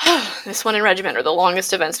 This one and Regiment are the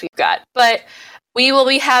longest events we've got, but we will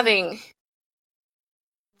be having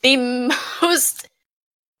the most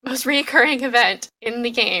recurring event in the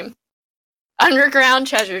game, Underground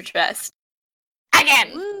Treasure Chest,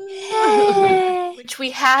 again, which we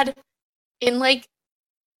had in like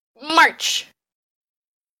March.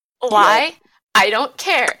 Why? Yep. I don't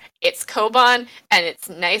care. It's Koban, and it's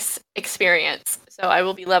nice experience. So I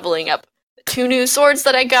will be leveling up the 2 new swords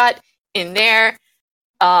that I got in there.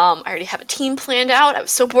 I already have a team planned out. I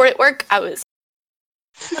was so bored at work. I was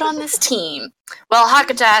put on this team. Well,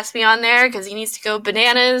 Hakuta has to be on there because he needs to go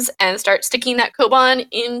bananas and start sticking that Koban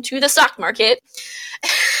into the stock market.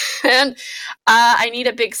 And I need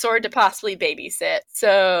a big sword to possibly babysit.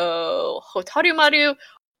 So Hotarumaru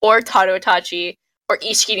or Tarotachi or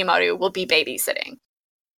Ishikirimaru will be babysitting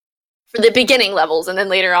for the beginning levels, and then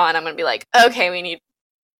later on I'm going to be like, okay, we need...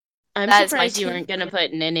 I'm surprised you weren't going to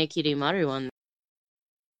put Nene Kirimaru on.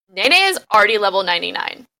 Nene is already level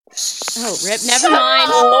 99. Oh, rip, never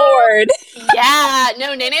mind. Lord. Yeah,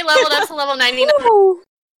 no, Nene leveled up to level 99.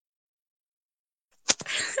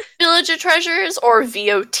 Village of Treasures or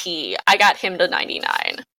VOT, I got him to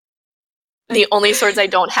 99. The only swords I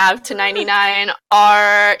don't have to 99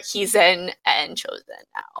 are Hizen and Chosen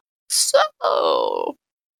now. So...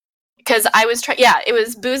 because I was trying... yeah, it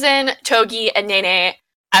was Buzen, Chogi, and Nene.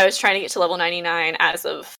 I was trying to get to level 99 as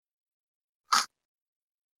of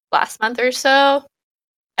last month or so.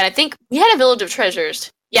 And I think we had a Village of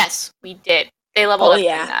Treasures. Yes, we did. They leveled up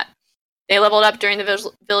during that. They leveled up during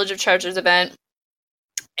the Village of Treasures event.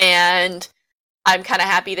 And I'm kind of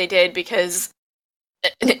happy they did because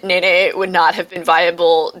Nene would not have been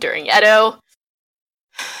viable during Edo.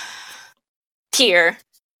 Tier.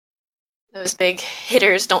 Those big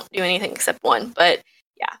hitters don't do anything except one. But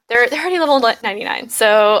yeah, they're already level 99.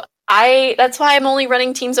 So that's why I'm only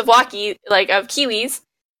running teams of Waki, like of Kiwis.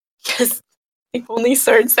 Because the only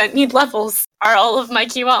swords that need levels are all of my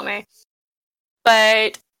Kiwame.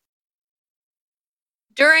 But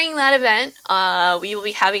during that event, we will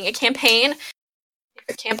be having a campaign.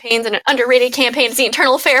 Campaigns and an underrated campaign is the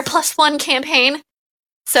Internal Affair +1 campaign.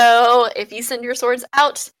 So if you send your swords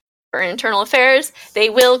out for Internal Affairs, they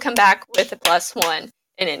will come back with a +1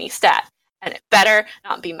 in any stat. And it better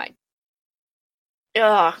not be my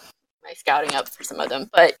scouting up for some of them.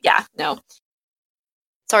 But yeah, no.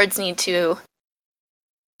 Swords need to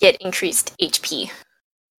get increased HP.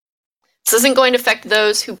 This isn't going to affect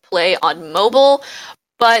those who play on mobile,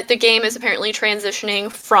 but the game is apparently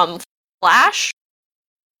transitioning from Flash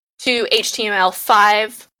to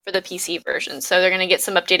HTML5 for the PC version. So they're going to get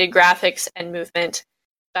some updated graphics and movement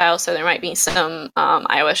style, so there might be some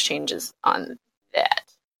iOS changes on that.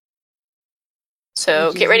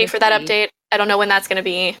 So get ready for that update. I don't know when that's going to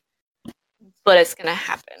be, but it's going to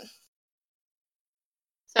happen.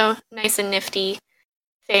 So nice and nifty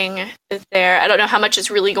thing is there. I don't know how much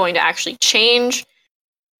is really going to actually change.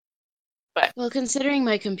 But well, considering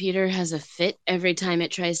my computer has a fit every time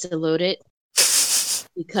it tries to load it,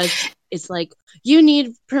 because it's like, you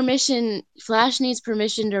need permission, Flash needs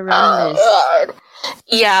permission to run this.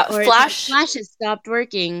 Yeah, or Flash has stopped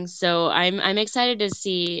working, so I'm excited to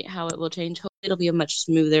see how it will change. Hopefully it'll be a much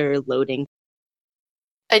smoother loading.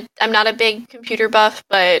 I'm not a big computer buff,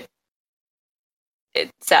 but it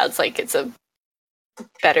sounds like it's a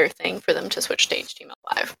better thing for them to switch to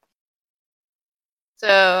HTML5.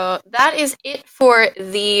 So that is it for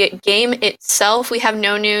the game itself. We have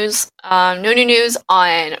no news, no new news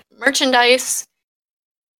on merchandise.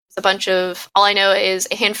 It's a bunch of, all I know is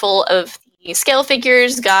a handful of the scale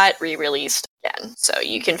figures got re-released again. So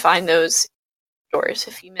you can find those stores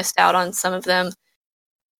if you missed out on some of them.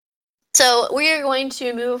 So we are going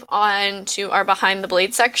to move on to our Behind the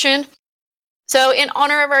Blade section. So in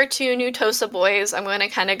honor of our two new Tosa boys, I'm going to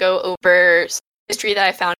kind of go over some history that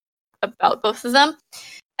I found about both of them.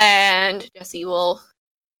 And Jesse will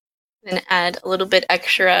then add a little bit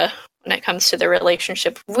extra when it comes to the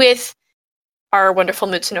relationship with our wonderful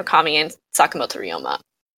Mitsuno Kami and Sakamoto Ryoma.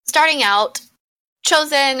 Starting out,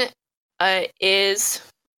 Chosen is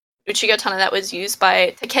Uchigatana that was used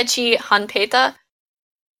by Takechi Hanpeta.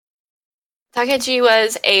 Takechi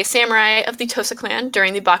was a samurai of the Tosa clan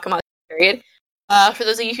during the Bakumatsu period. For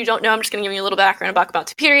those of you who don't know, I'm just going to give you a little background on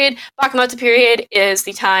Bakumatsu period. Bakumatsu period is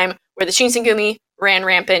the time where the Shinsengumi ran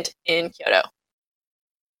rampant in Kyoto.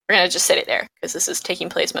 We're going to just sit it there, because this is taking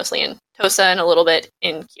place mostly in Tosa and a little bit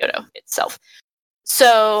in Kyoto itself.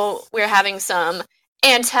 So we're having some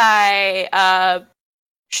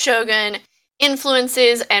anti-shogun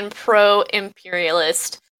influences and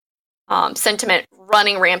pro-imperialist sentiment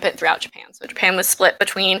running rampant throughout Japan. So Japan was split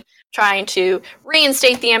between trying to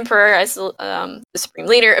reinstate the emperor as the supreme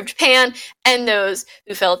leader of Japan, and those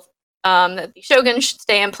who felt that the shogun should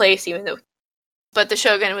stay in place, but the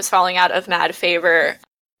shogun was falling out of mad favor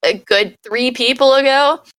a good 3 people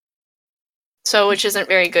ago. So, which isn't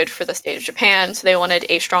very good for the state of Japan. So they wanted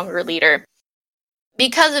a stronger leader.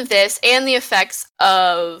 Because of this, and the effects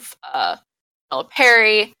of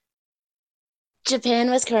Perry,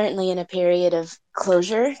 Japan was currently in a period of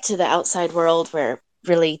closure to the outside world, where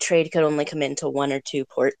really trade could only come into 1 or 2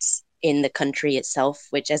 ports in the country itself,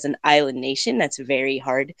 which as an island nation, that's very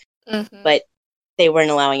hard. Mm-hmm. But they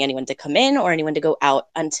weren't allowing anyone to come in or anyone to go out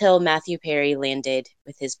until Matthew Perry landed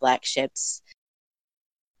with his black ships.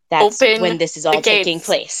 That's Open when this is all the taking gates.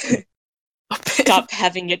 place. Open. Stop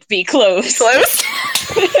having it be closed. Close.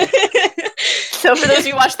 So for those of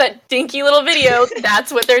you who watch that dinky little video,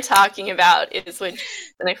 that's what they're talking about, is when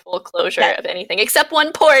in a full closure of anything, except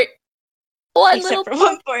one port. Except for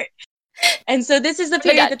one port. And so this is the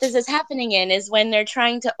period that this is happening in, is when they're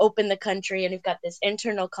trying to open the country, and we've got this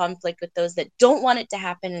internal conflict with those that don't want it to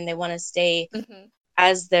happen and they want to stay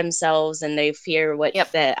as themselves, and they fear what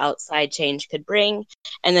the outside change could bring.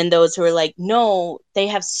 And then those who are like, no, they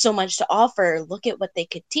have so much to offer. Look at what they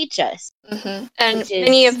could teach us. Mm-hmm. And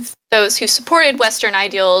many of those who supported Western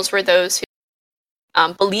ideals were those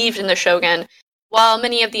who believed in the shogun, while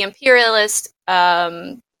many of the imperialists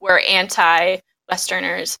were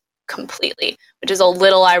anti-Westerners completely, which is a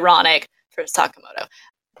little ironic for Sakamoto.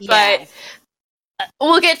 Yeah. But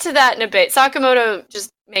we'll get to that in a bit. Sakamoto just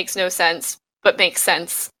makes no sense, but makes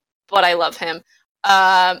sense. But I love him.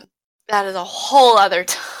 That is a whole other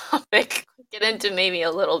topic. Get into maybe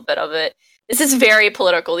a little bit of it. This is very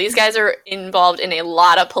political. These guys are involved in a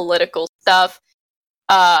lot of political stuff.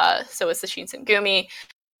 So is the Shinsengumi.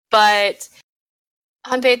 But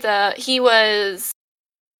Hanbei, he was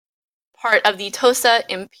part of the Tosa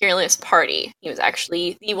Imperialist Party. He was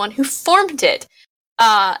actually the one who formed it,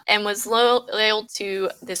 and was loyal to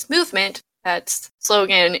this movement. That's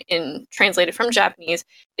slogan, in translated from Japanese,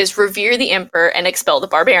 is "Revere the Emperor and expel the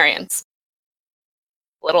barbarians."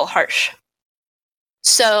 A little harsh.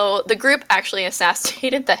 So the group actually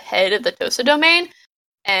assassinated the head of the Tosa domain,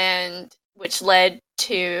 and which led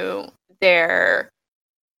to their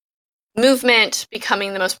movement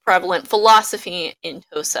becoming the most prevalent philosophy in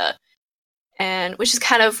Tosa. And which is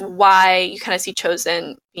kind of why you kind of see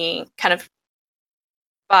Chosen being kind of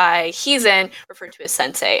by Hizen referred to as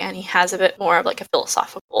sensei, and he has a bit more of like a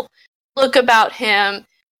philosophical look about him.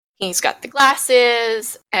 He's got the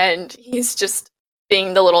glasses, and he's just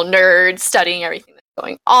being the little nerd studying everything that's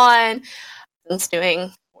going on and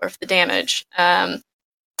doing more of the damage.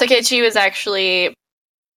 Takechi was actually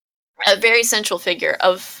a very central figure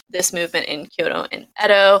of this movement in Kyoto and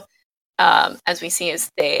Edo, as we see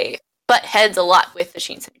as they butt heads a lot with the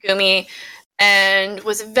Shinsengumi, and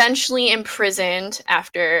was eventually imprisoned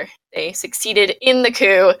after they succeeded in the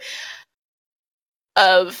coup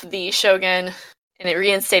of the shogun and it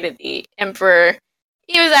reinstated the emperor.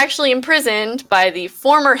 He was actually imprisoned by the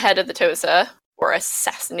former head of the Tosa for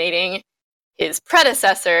assassinating his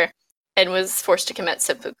predecessor and was forced to commit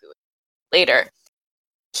seppuku later.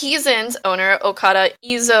 Hizen's owner, Okada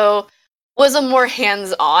Izo, was a more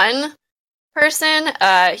hands-on person.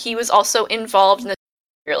 He was also involved in the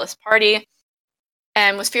Imperialist Party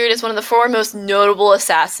and was feared as one of the four most notable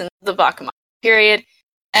assassins of the Bakuman period,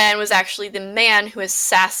 and was actually the man who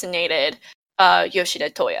assassinated Yoshida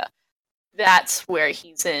Toya. That's where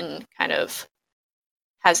Hizen kind of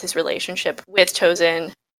has his relationship with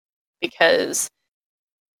Chosen, because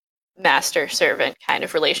master-servant kind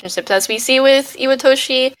of relationships, as we see with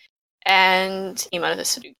Iwatoshi and Imano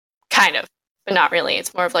Tsurugi. Kind of, but not really.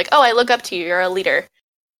 It's more of like, oh, I look up to you, you're a leader.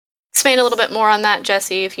 Explain a little bit more on that,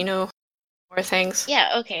 Jesse, if you know more things.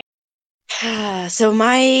 Yeah, okay. So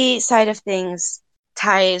my side of things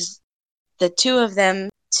ties the two of them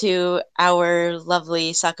to our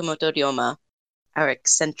lovely Sakamoto Ryoma, our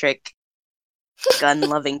eccentric,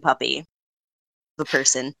 gun-loving puppy, the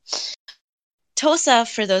person. Tosa,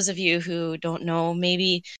 for those of you who don't know,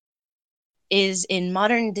 maybe is in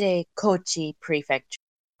modern-day Kochi Prefecture,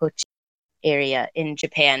 Kochi area in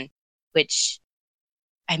Japan, which,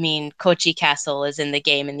 I mean, Kochi Castle is in the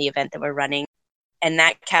game in the event that we're running, and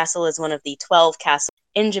that castle is one of the 12 castles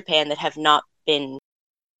in Japan that have not been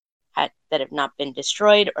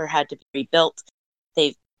destroyed or had to be rebuilt.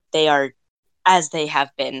 They are as they have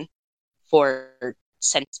been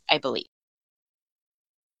since, I believe.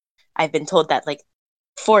 I've been told that like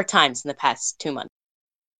 4 times in the past 2 months.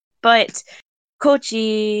 But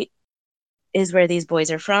Kochi is where these boys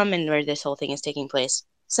are from and where this whole thing is taking place.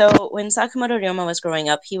 So when Sakamoto Ryoma was growing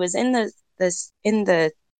up, he was in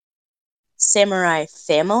the samurai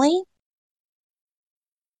family,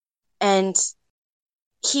 and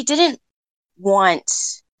he didn't want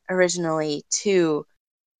originally to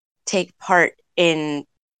take part in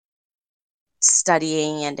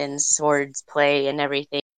studying and in swords play and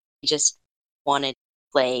everything. He just wanted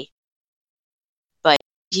to play. But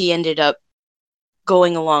he ended up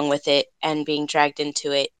going along with it and being dragged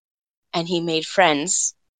into it, and he made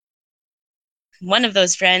friends. One of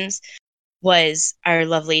those friends was our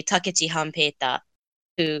lovely Takechi Hanpeita,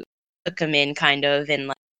 who took him in kind of, and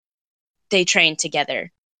like they trained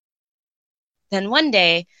together. Then one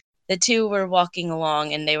day, the two were walking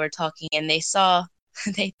along and they were talking, and they saw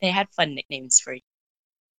they had fun nicknames for you.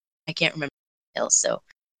 I can't remember else, so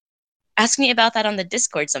ask me about that on the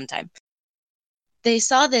Discord sometime. They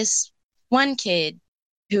saw this one kid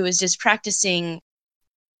who was just practicing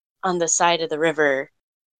on the side of the river,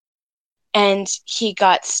 and he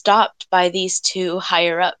got stopped by these two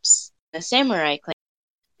higher ups, the samurai clan,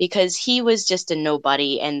 because he was just a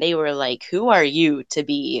nobody, and they were like, "Who are you to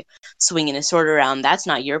be swinging a sword around? That's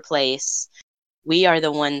not your place. We are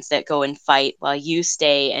the ones that go and fight while you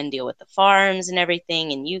stay and deal with the farms and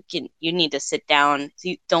everything, and you need to sit down. So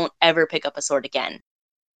you don't ever pick up a sword again."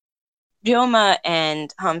 Ryoma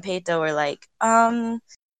and Hanpeito were like,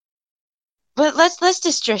 but let's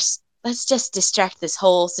just distract this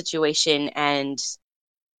whole situation and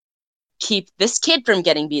keep this kid from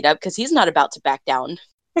getting beat up, because he's not about to back down.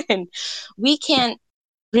 And we can't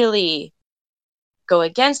really go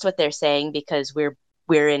against what they're saying because we're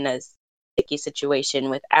in a sticky situation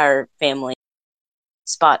with our family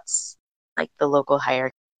spots, like the local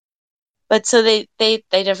hierarchy. But so they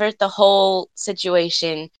divert the whole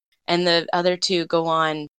situation, and the other two go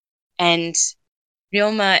on, and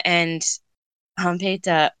Ryoma and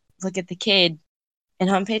Hanpeita look at the kid, and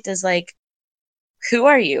Hanpeita's like, "Who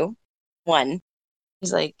are you?" One.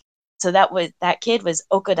 He's like, so that kid was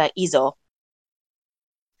Okuda Izo,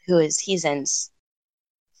 who is Hizen's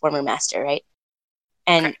former master, right?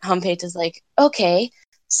 And Okay. Hanpeita's like, "Okay,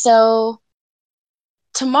 so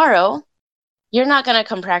tomorrow you're not gonna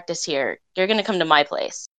come practice here. You're gonna come to my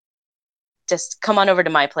place. Just come on over to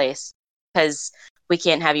my place, because we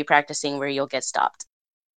can't have you practicing where you'll get stopped.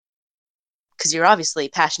 Because you're obviously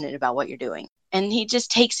passionate about what you're doing." And he just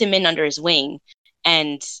takes him in under his wing,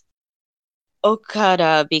 and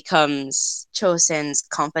Okada becomes Chosen's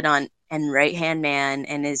confidant and right-hand man,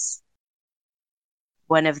 and is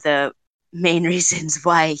one of the main reasons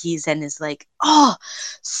why Hizen is like, "Oh,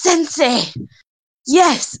 sensei!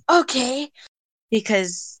 Yes, okay!"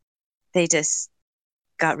 Because they just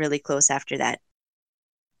got really close after that.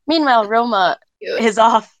 Meanwhile, Roma Cute. is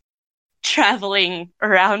off traveling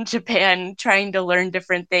around Japan, trying to learn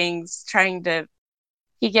different things,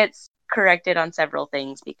 he gets corrected on several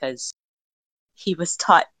things because he was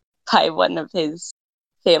taught by one of his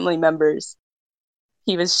family members.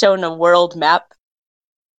 He was shown a world map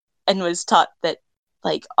and was taught that,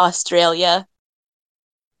 like, Australia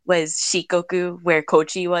was Shikoku, where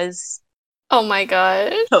Kochi was. Oh my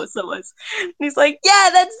god. Tosa was. And he's like, "Yeah,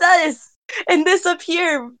 that's us. And this up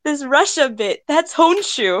here, this Russia bit, that's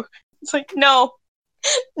Honshu." It's like, no,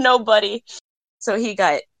 buddy. So he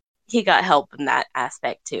got help in that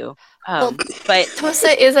aspect too. Well, But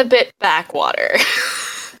Tosa is a bit backwater.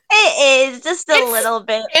 it is just a It's- little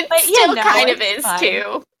bit. It But still kind of is fine.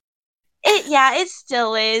 too. It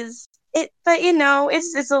still is. But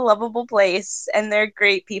it's a lovable place, and they're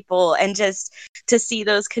great people, and just to see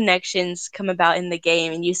those connections come about in the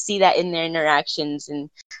game, and you see that in their interactions, and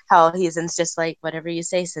how Hizen's just like, "Whatever you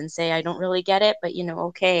say, sensei, I don't really get it, but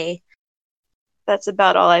okay." That's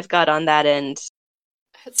about all I've got on that end.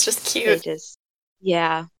 It's just They cute. just,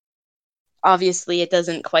 yeah. Obviously, it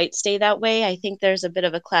doesn't quite stay that way. I think there's a bit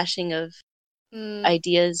of a clashing of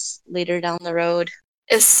ideas later down the road.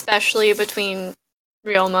 Especially between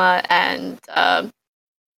Ryoma and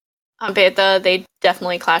Hanpeita, they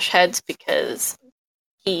definitely clash heads because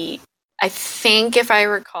I think if I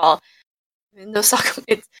recall, even though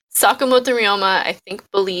Sakamoto Ryoma, I think,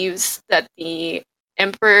 believes that the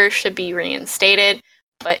emperor should be reinstated,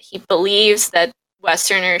 but he believes that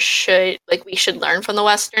Westerners we should learn from the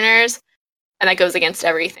Westerners, and that goes against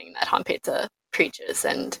everything that Hanpeita preaches,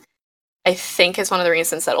 and I think is one of the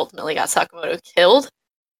reasons that ultimately got Sakamoto killed,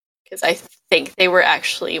 because I think they were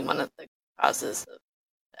actually one of the causes of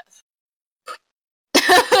death.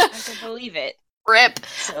 I can believe it. Rip.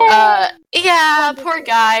 So, Yeah, poor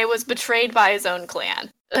guy was betrayed by his own clan,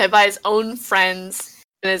 by his own friends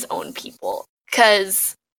and his own people.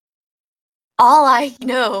 Because all I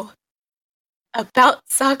know about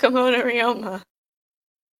Sakamoto Ryoma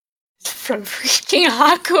is from freaking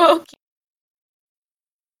Hakuoki.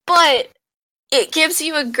 But it gives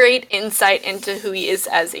you a great insight into who he is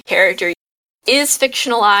as a character. He is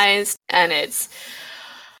fictionalized and it's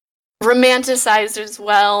romanticized as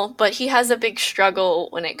well, but he has a big struggle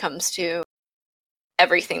when it comes to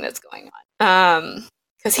everything that's going on.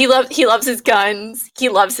 Because he loves his guns, he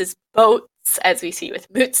loves his boats, as we see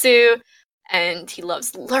with Mutsu, and he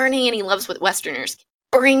loves learning, and he loves what Westerners can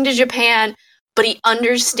bring to Japan, but he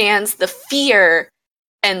understands the fear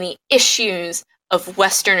and the issues of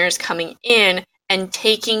Westerners coming in and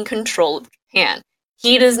taking control of Japan.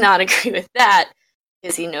 He does not agree with that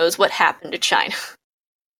because he knows what happened to China.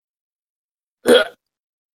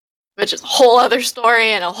 Which is a whole other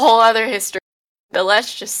story and a whole other history. But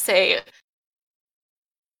let's just say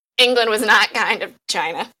England was not kind of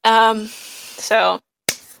China. So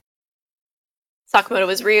Sakamoto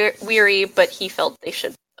was weary, but he felt they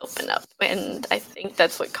should open up. And I think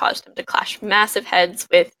that's what caused him to clash massive heads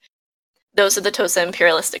with those of the Tosa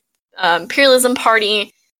imperialism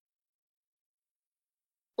party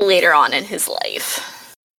later on in his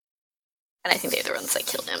life. And I think they're the ones that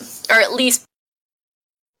killed him. Or at least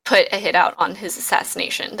put a hit out on his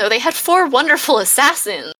assassination. Though they had 4 wonderful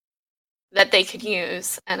assassins that they could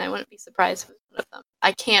use, and I wouldn't be surprised with one of them.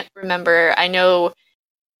 I can't remember. I know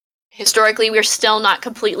historically we're still not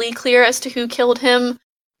completely clear as to who killed him,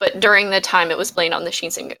 but during the time it was blamed on the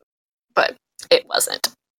Shinsegae. But it wasn't.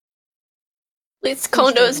 It's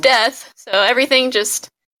Kondo's death, so everything just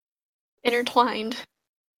intertwined.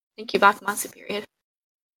 Thank you, Bakumatsu period.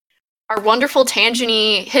 Our wonderful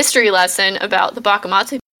Tanjini history lesson about the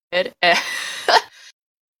Bakumatsu period.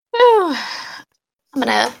 I'm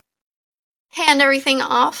gonna hand everything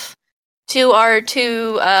off to our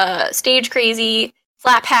 2 stage crazy,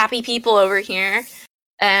 slap happy people over here,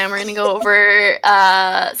 and we're gonna go over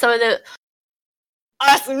some of the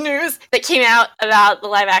awesome news that came out about the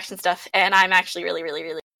live action stuff, and I'm actually really, really,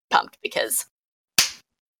 really pumped because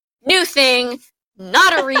new thing,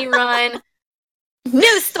 not a rerun,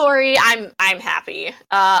 new story. I'm happy.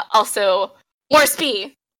 Also, more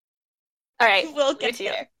speed. All right, We'll get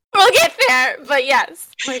there. We'll get there, but yes,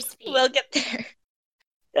 more speed. We'll get there.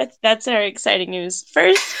 That's our exciting news.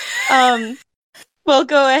 First, we'll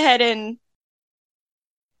go ahead and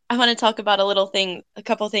I want to talk about a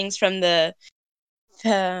couple things from the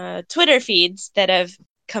Twitter feeds that I've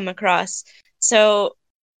come across. So,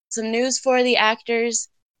 some news for the actors.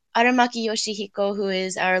 Aramaki Yoshihiko, who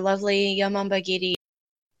is our lovely Yamambagiri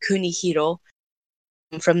Kunihiro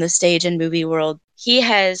from the stage and movie world, he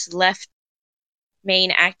has left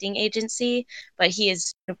main acting agency, but he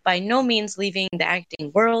is by no means leaving the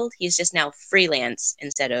acting world. He's just now freelance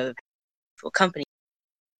instead of full company.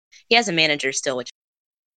 He has a manager still, which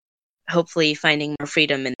hopefully finding more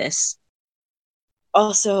freedom in this.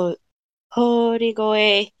 Also,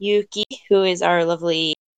 Horigoe Yuki, who is our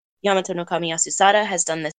lovely Yamato no Kami Asusada, has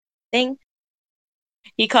done the thing.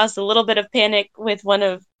 He caused a little bit of panic with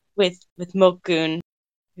Mokun,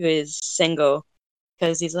 who is Sengo,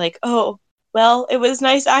 because he's like, "Oh, well, it was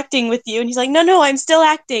nice acting with you," and he's like, "No, I'm still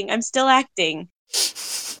acting.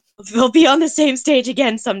 We'll be on the same stage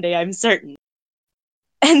again someday, I'm certain."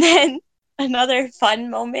 And then another fun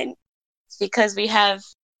moment, because we have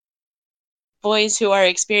boys who are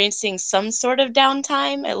experiencing some sort of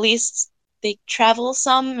downtime. At least they travel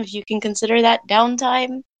some, if you can consider that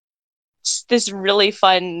downtime. Just this really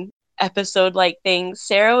fun episode-like thing.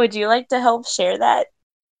 Sarah, would you like to help share that?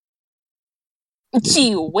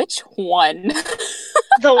 Gee, which one?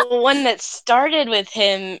 The one that started with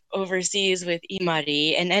him overseas with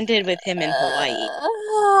Imari and ended with him in Hawaii.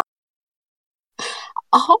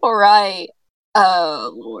 All right.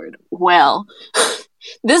 Oh, Lord. Well,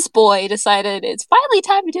 this boy decided it's finally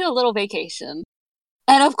time to do a little vacation.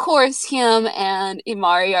 And of course, him and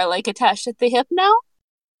Imari are like attached at the hip now.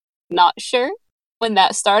 Not sure when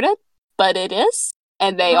that started, but it is.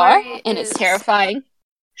 And they are, and it's terrifying.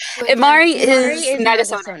 Imari is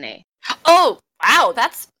Nagasone. Oh, wow,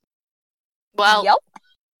 that's... Well... Yep.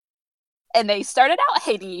 And they started out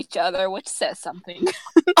hating each other, which says something.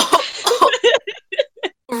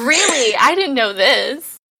 Really? I didn't know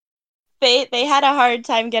this. They had a hard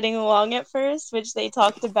time getting along at first, which they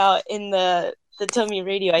talked about in the Tomi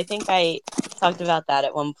Radio. I think I talked about that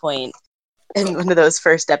at one point in one of those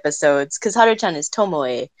first episodes. Because Haru-chan is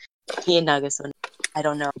Tomoe, he and Nagasone. I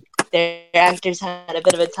don't know. Their actors had a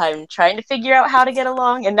bit of a time trying to figure out how to get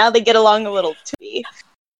along, and now they get along a little too.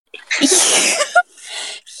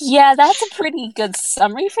 Yeah, that's a pretty good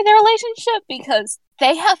summary for their relationship, because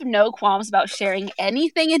they have no qualms about sharing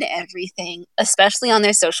anything and everything, especially on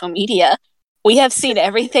their social media. We have seen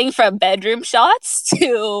everything from bedroom shots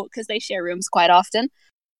to, because they share rooms quite often,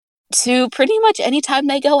 to pretty much any time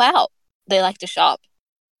they go out. They like to shop.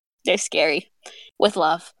 They're scary. With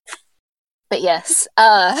love. But yes,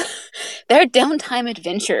 their downtime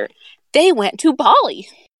adventure. They went to Bali.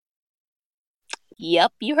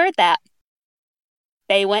 Yep, you heard that.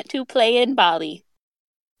 They went to play in Bali.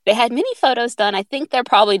 They had many photos done. I think they're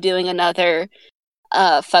probably doing another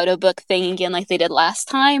photo book thing again like they did last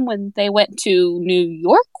time when they went to New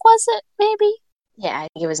York, was it, maybe? Yeah, I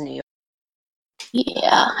think it was New York.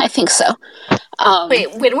 Yeah, I think so.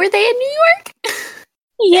 Wait, when were they in New York?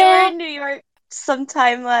 They were Yeah. in New York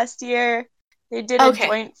sometime last year. They did a Okay.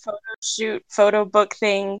 joint photo shoot, photo book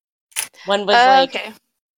thing. One was like Okay.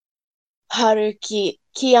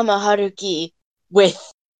 Kiyama Haruki with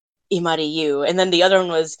Imari Yu, and then the other one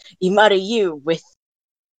was Imari Yu with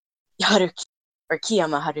Haruki or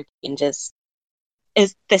Kiyama Haruki, and just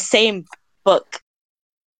it's the same book.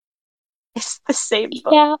 It's the same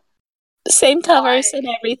book. Yeah. Same covers Why? and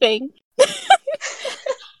everything.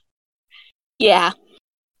 Yeah.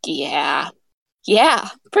 Yeah. Yeah.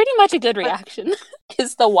 Pretty much a good reaction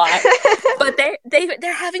is the why. But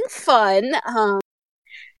they're having fun.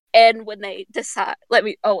 And when they decide,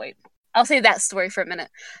 I'll say that story for a minute.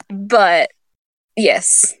 But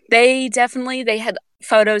yes, they had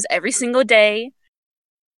photos every single day,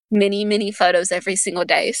 many photos every single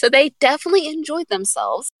day. So they definitely enjoyed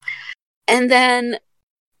themselves. And then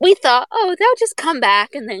we thought, oh, they'll just come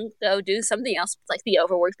back and then go do something else, like the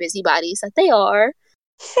overworked busybodies that they are,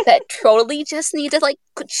 that totally just need to like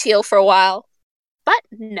chill for a while. But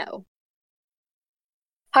no.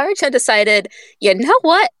 Harucha decided, you know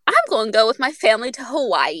what? I'm going to go with my family to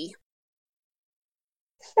Hawaii.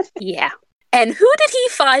 Yeah. And who did he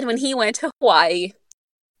find when he went to Hawaii?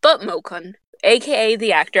 But Mokun, aka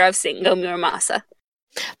the actor of Shingo Muramasa.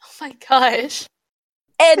 Oh my gosh.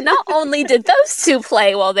 And not only did those two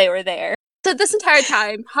play while they were there, so this entire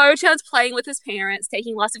time, Haruchan's playing with his parents,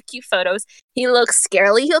 taking lots of cute photos. He looks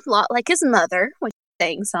scarily a lot like his mother, which is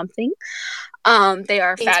saying something. They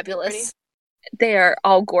are He's fabulous. pretty. They are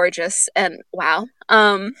all gorgeous and wow.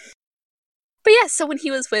 But yeah, so when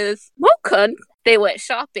he was with Mokun, they went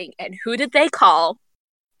shopping, and who did they call?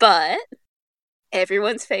 But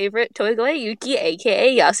everyone's favorite Toigle Yuki,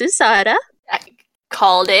 aka Yasusada. I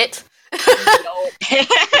called it.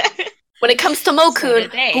 When it comes to So Mokun,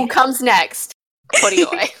 did they. who comes next?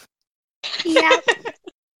 Korioi. Yeah.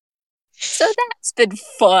 So that's been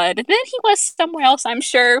fun. And then he was somewhere else, I'm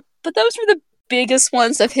sure. But those were the biggest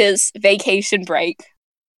ones of his vacation break.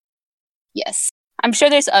 Yes. I'm sure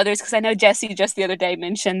there's others, because I know Jesse just the other day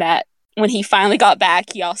mentioned that when he finally got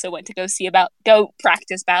back, he also went to go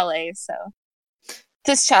practice ballet. So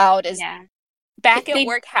this child is back at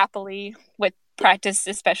work happily with practice,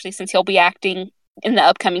 especially since he'll be acting in the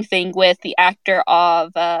upcoming thing with the actor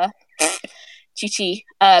of Chichi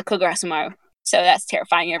Kogurasumaru. So that's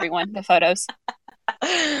terrifying, everyone, the photos.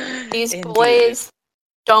 These Indeed. boys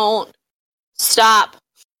don't stop.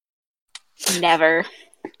 Never.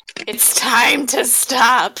 It's time to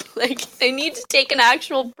stop. Like, they need to take an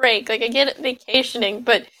actual break. Like, I get it vacationing,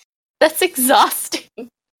 but that's exhausting.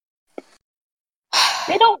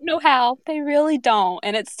 They don't know how. They really don't.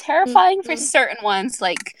 And it's terrifying for certain ones,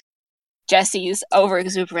 like Jesse's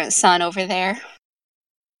over-exuberant son over there.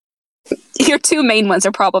 Your two main ones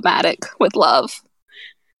are problematic with love.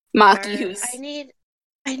 Maki, who's I need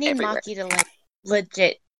everywhere. Maki to like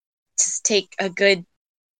legit just take a good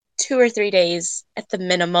 2 or 3 days at the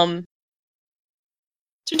minimum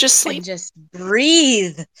To just sleep. and just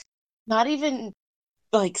breathe. Not even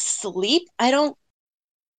like sleep.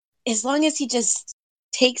 As long as he just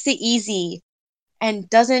takes it easy and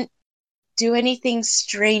doesn't do anything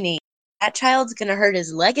straining. That child's gonna hurt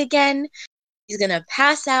his leg again. He's gonna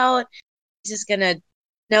pass out. He's just gonna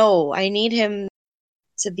no, I need him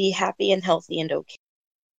to be happy and healthy and okay.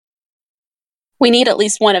 We need at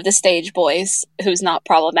least one of the stage boys who's not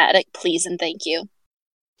problematic, please and thank you.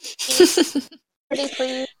 Pretty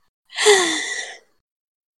please.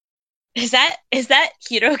 Is that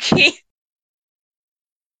Hiroki?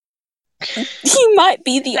 He might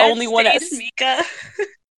be the only one that's Mika.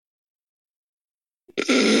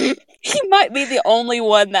 he might be the only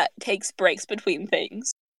one that takes breaks between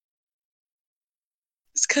things.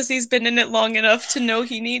 It's because he's been in it long enough to know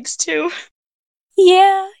he needs to.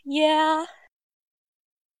 Yeah.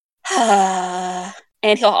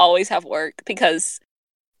 And he'll always have work because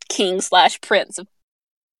king/prince of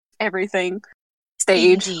everything.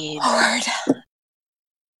 Stage. Indeed. Hard.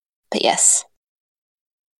 But yes.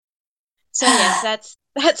 So yes,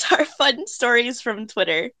 that's our fun stories from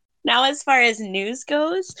Twitter. Now, as far as news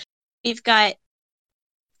goes, we've got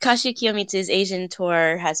Kashi Kiyomitsu's Asian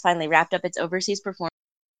tour has finally wrapped up its overseas performance.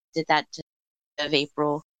 Did that of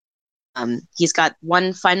April. He's got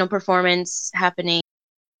one final performance happening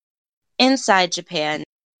inside Japan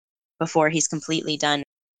before he's completely done.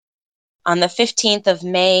 On the 15th of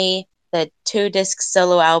May, the 2-disc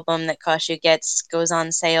solo album that Kashu gets goes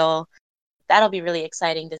on sale. That'll be really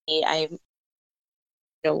exciting to see. I'm going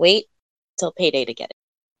to wait till payday to get it.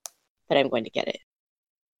 But I'm going to get it.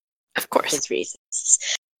 Of course. His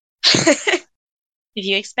reasons. If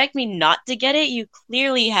you expect me not to get it, you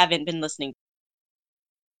clearly haven't been listening.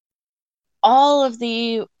 all of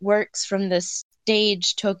the works from the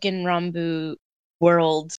stage Token Rambu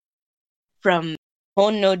world, from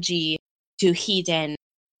Honnoji to Hiden,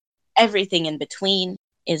 everything in between,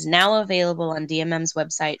 is now available on DMM's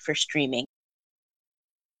website for streaming.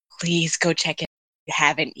 Please go check it if you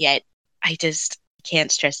haven't yet. I just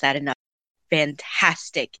can't stress that enough.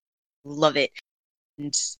 Fantastic. Love it.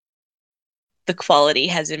 And the quality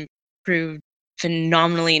has improved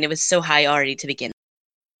phenomenally, and it was so high already to begin.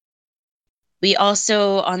 We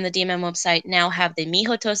also, on the DMM website, now have the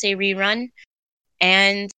Mihotose rerun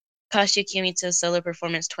and Kashu Kiyomitsu Solo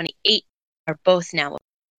Performance 28 are both now.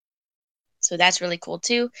 So that's really cool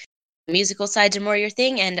too. The musical sides are more your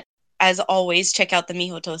thing, and as always, check out the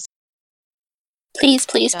Mihotose. Please,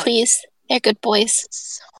 please, please. They're good boys.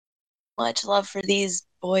 So much love for these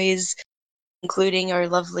boys, including our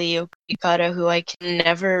lovely Yukata, who I can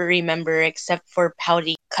never remember except for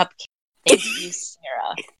Pouty Cupcake. Thank you,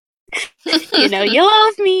 Sarah. You know you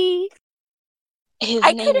love me. His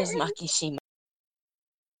name is Makishima.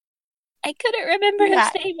 I couldn't remember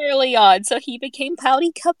his name early on, so he became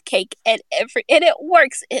Pouty Cupcake, and it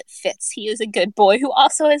works. It fits. He is a good boy who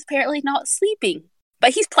also is apparently not sleeping,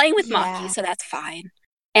 but he's playing with Maki, so that's fine.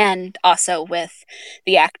 And also with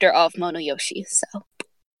the actor of Monoyoshi. So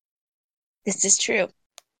this is true.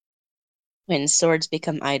 When swords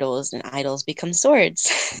become idols and idols become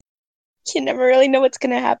swords, you never really know what's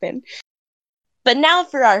going to happen. But now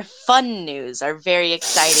for our fun news, our very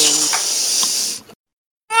exciting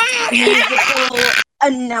musical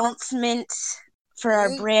announcement for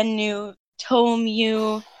our brand new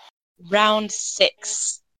Tomyu Round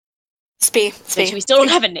 6. Spee. Which we still don't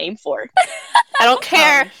have a name for. I don't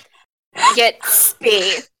care. Get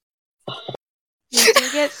Spee. We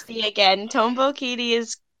do get Spee again. Tombo Katie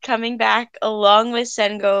is coming back along with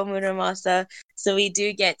Sengo Muramasa. So we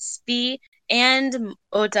do get Spee and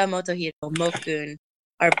Ota Motohiro Mokun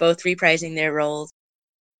are both reprising their roles.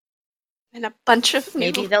 And a bunch of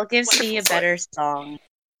maybe they'll give Spee a better song.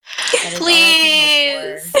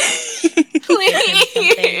 Please.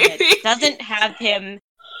 Please. That doesn't have him.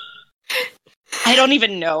 I don't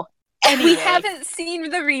even know. Anyway. We haven't seen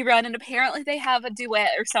the rerun, and apparently they have a duet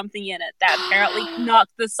or something in it that apparently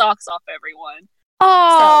knocked the socks off everyone.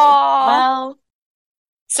 Oh,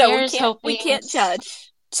 so we can't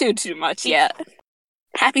judge too much yet.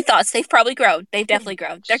 Happy thoughts. They've probably grown. They've definitely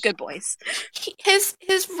grown. They're good boys. His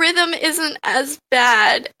rhythm isn't as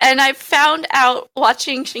bad, and I found out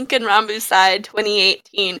watching Shinken Rambu Side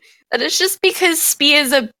 2018 that it's just because Spee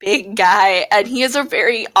is a big guy and he has a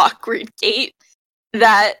very awkward gait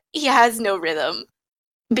that he has no rhythm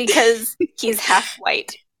because he's half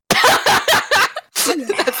white.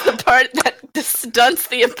 That's the part that stunts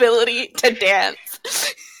the ability to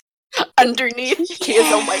dance. Underneath, he is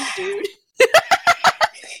a white dude.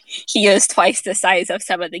 He is twice the size of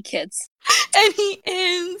some of the kids. And he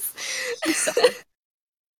is.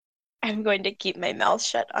 I'm going to keep my mouth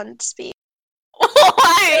shut on Spee.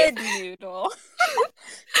 Why? Good noodle.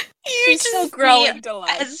 She's so growing to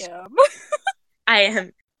like him.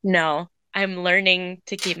 I'm learning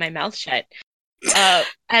to keep my mouth shut.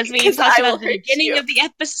 As we talked about at the beginning of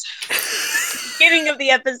the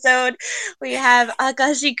episode, we have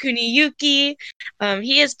Akashi Kuniyuki.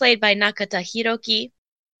 He is played by Nakata Hiroki.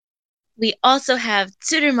 We also have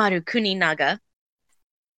Tsurumaru Kuninaga,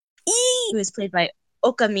 who is played by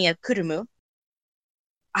Okamiya Kurumu.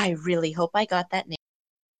 I really hope I got that name.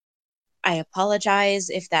 I apologize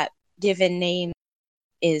if that given name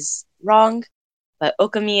is wrong, but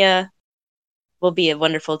Okamiya will be a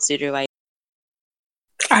wonderful Tsuru.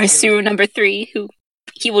 Our Tsuru number 3,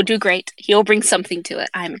 he will do great. He'll bring something to it.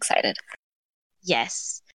 I'm excited.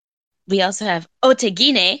 Yes. We also have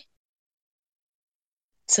Otegine.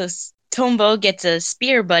 So Tombo gets a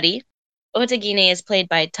spear buddy. Otegine is played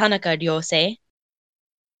by Tanaka Ryosei.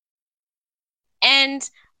 And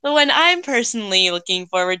the one I'm personally looking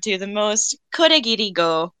forward to the most, Koregiri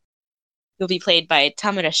Go, will be played by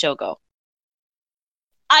Tamura Shogo.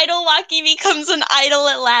 Idol Waki becomes an idol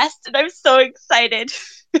at last, and I'm so excited.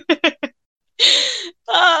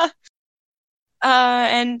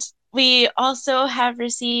 And we also have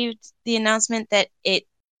received the announcement that it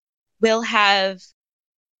will have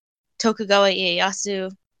Tokugawa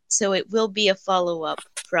Ieyasu, so it will be a follow-up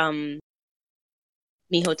from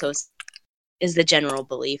Mihotose, is the general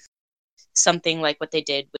belief. Something like what they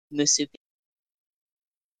did with Musubi.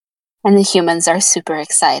 And the humans are super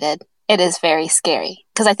excited. It is very scary.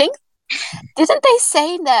 Because I think, didn't they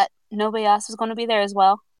say that Nobuyasu was going to be there as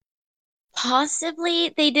well?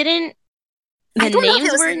 Possibly. They didn't. The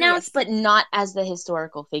names were announced, but not as the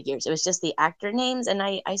historical figures. It was just the actor names, and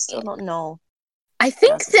I still don't know. I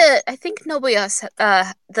think Nobuyasu,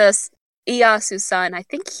 Iyasu's son, I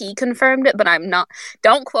think he confirmed it, but I'm not.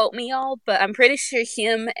 Don't quote me, all. But I'm pretty sure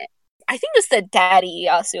him. I think it was the daddy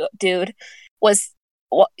Iyasu dude.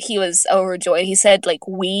 He was overjoyed. He said like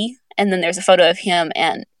 "we," and then there's a photo of him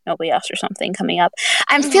and Nobuyasu or something coming up.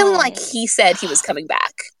 I'm feeling like he said he was coming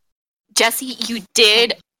back. Jesse, you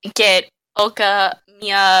did get Oka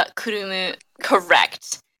Miya Kurumu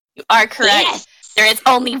correct. You are correct. Yes! There is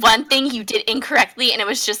only one thing you did incorrectly, and it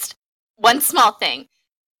was just one small thing.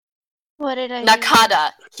 What did I do?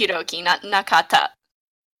 Nakata Hiroki, not Nakata.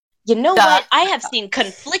 You know Duh. what? I have seen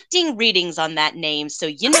conflicting readings on that name, so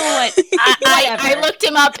you know what? I looked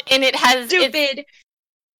him up, and it has Stupid.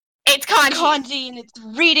 It's kanji. And it's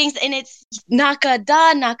readings, and it's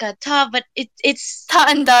Nakada, Nakata, but it's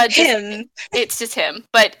Tanda, him. It's just him,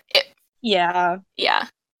 but Yeah.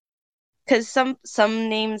 Because some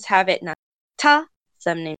names have it Nakata,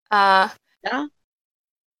 some names Da.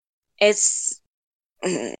 It's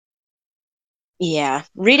yeah.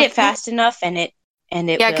 Read it fast enough, and it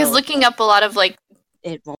yeah, because looking up a lot of like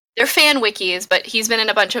it won't. they're fan wikis, but he's been in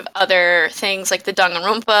a bunch of other things like the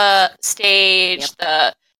Danganronpa stage,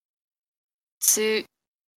 the Tsukiyuta.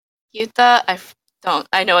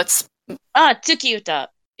 I know it's Tsukiyuta.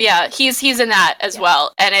 Yeah, he's in that as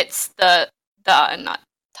well, and it's the and not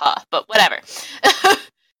ta, but whatever.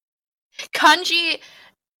 Kanji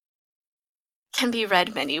can be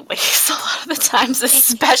read many ways a lot of the times,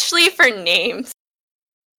 especially for names.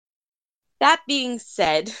 That being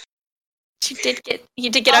said, you did get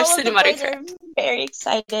our Tsunemura correct. I'm very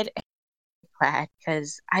excited and glad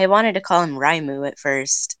because I wanted to call him Raimu at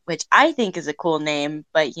first, which I think is a cool name,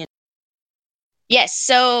 but you know. Yes,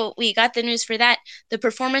 so we got the news for that. The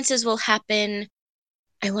performances will happen,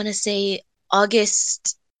 I want to say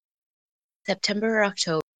August, September, or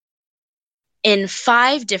October, in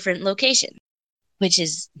 5 different locations, which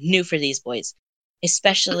is new for these boys,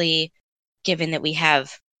 especially given that we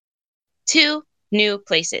have 2 new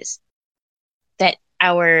places that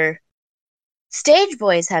our stage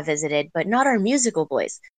boys have visited, but not our musical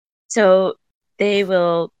boys. So they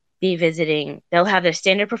will be visiting, they'll have their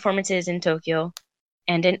standard performances in Tokyo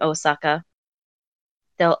and in Osaka.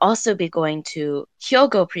 They'll also be going to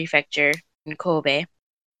Hyogo Prefecture in Kobe.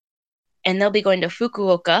 And they'll be going to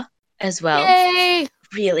Fukuoka as well. Yay!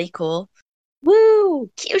 Really cool.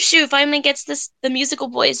 Woo! Kyushu finally gets the musical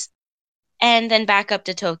boys. And then back up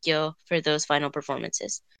to Tokyo for those final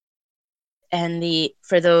performances. And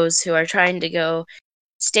for those who are trying to go,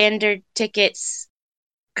 standard tickets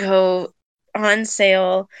go on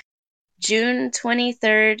sale June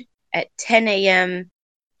 23rd at 10 a.m.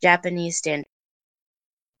 Japanese Standard.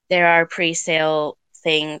 There are pre-sale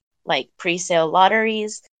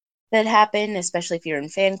lotteries that happen, especially if you're in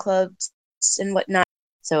fan clubs and whatnot.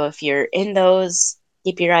 So if you're in those,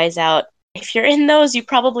 keep your eyes out. If you're in those, you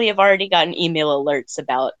probably have already gotten email alerts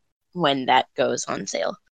about when that goes on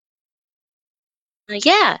sale.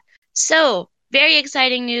 Yeah, so very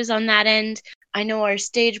exciting news on that end. I know our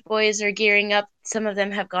stage boys are gearing up. Some of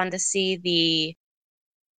them have gone to see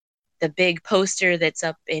the big poster that's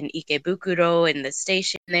up in Ikebukuro in the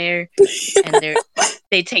station there, and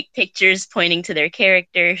they take pictures pointing to their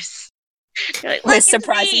characters. They're like, with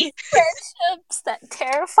surprising friendships that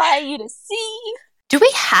terrify you to see. Do we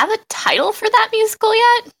have a title for that musical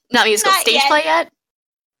yet? Not musical, stage play yet?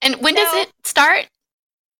 And when does it start?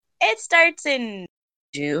 It starts in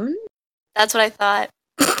June. That's what I thought.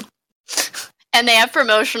 And they have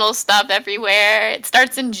promotional stuff everywhere. It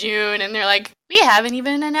starts in June, and they're like, we haven't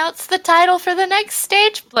even announced the title for the next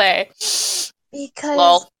stage play.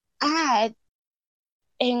 Because ads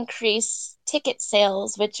increase ticket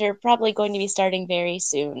sales, which are probably going to be starting very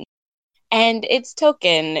soon. And it's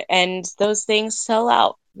token, and those things sell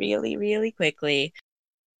out really, really quickly.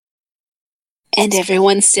 And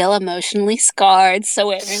everyone's still emotionally scarred,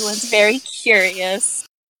 so everyone's very curious.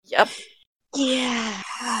 Yep. Yeah.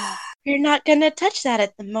 We're not gonna touch that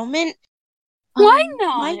at the moment. Why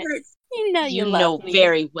not? My heart, you know me.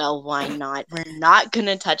 very well why not. We're not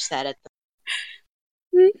gonna touch that at the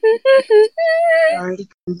moment. We've already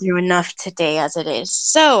gone through enough today as it is.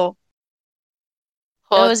 So,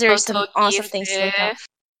 those are some awesome things to look up.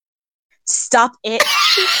 Stop it.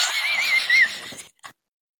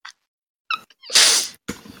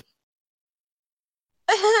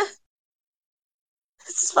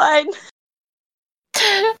 It's fine.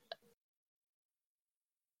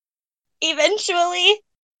 Eventually,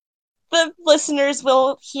 the listeners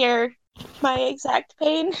will hear my exact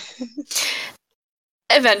pain.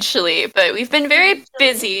 Eventually, but we've been very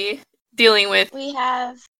busy dealing with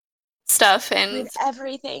stuff and with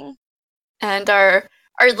everything. And our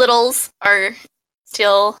littles are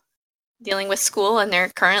still dealing with school, and they're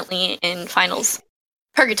currently in finals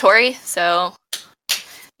purgatory, so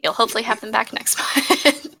you'll hopefully have them back next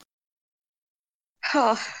month.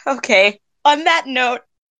 Oh, okay. On that note,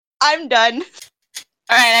 I'm done.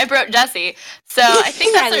 All right, I broke Jesse, so I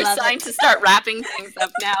think that's I our love sign it. to start wrapping things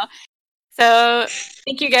up now. So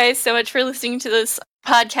thank you guys so much for listening to this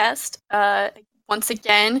podcast. Once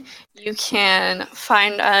again, you can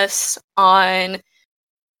find us on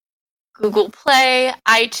Google Play,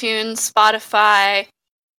 iTunes, Spotify,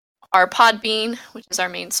 our Podbean, which is our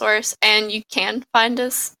main source, and you can find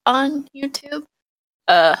us on YouTube.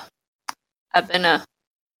 I've been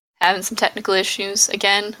having some technical issues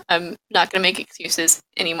again. I'm not going to make excuses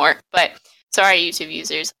anymore, but sorry, YouTube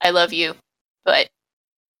users. I love you, but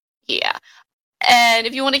yeah. And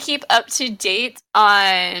if you want to keep up to date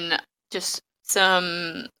on just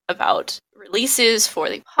some about releases for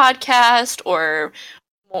the podcast or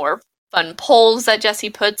more fun polls that Jesse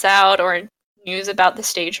puts out or news about the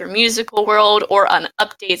stage or musical world or on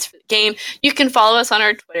updates for the game, you can follow us on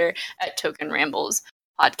our Twitter at Token Rambles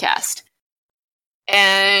Podcast.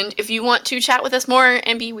 And if you want to chat with us more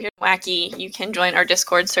and be weird and wacky, you can join our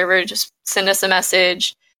Discord server. Just send us a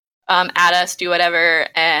message, add us, do whatever,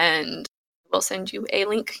 and we'll send you a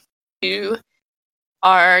link to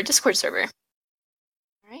our Discord server. All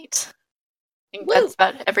right. I think that's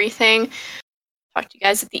about everything. Talk to you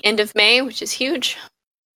guys at the end of May, which is huge.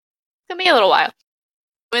 It's going to be a little while.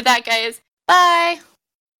 With that, guys, bye!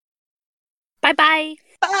 Bye-bye.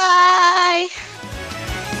 Bye.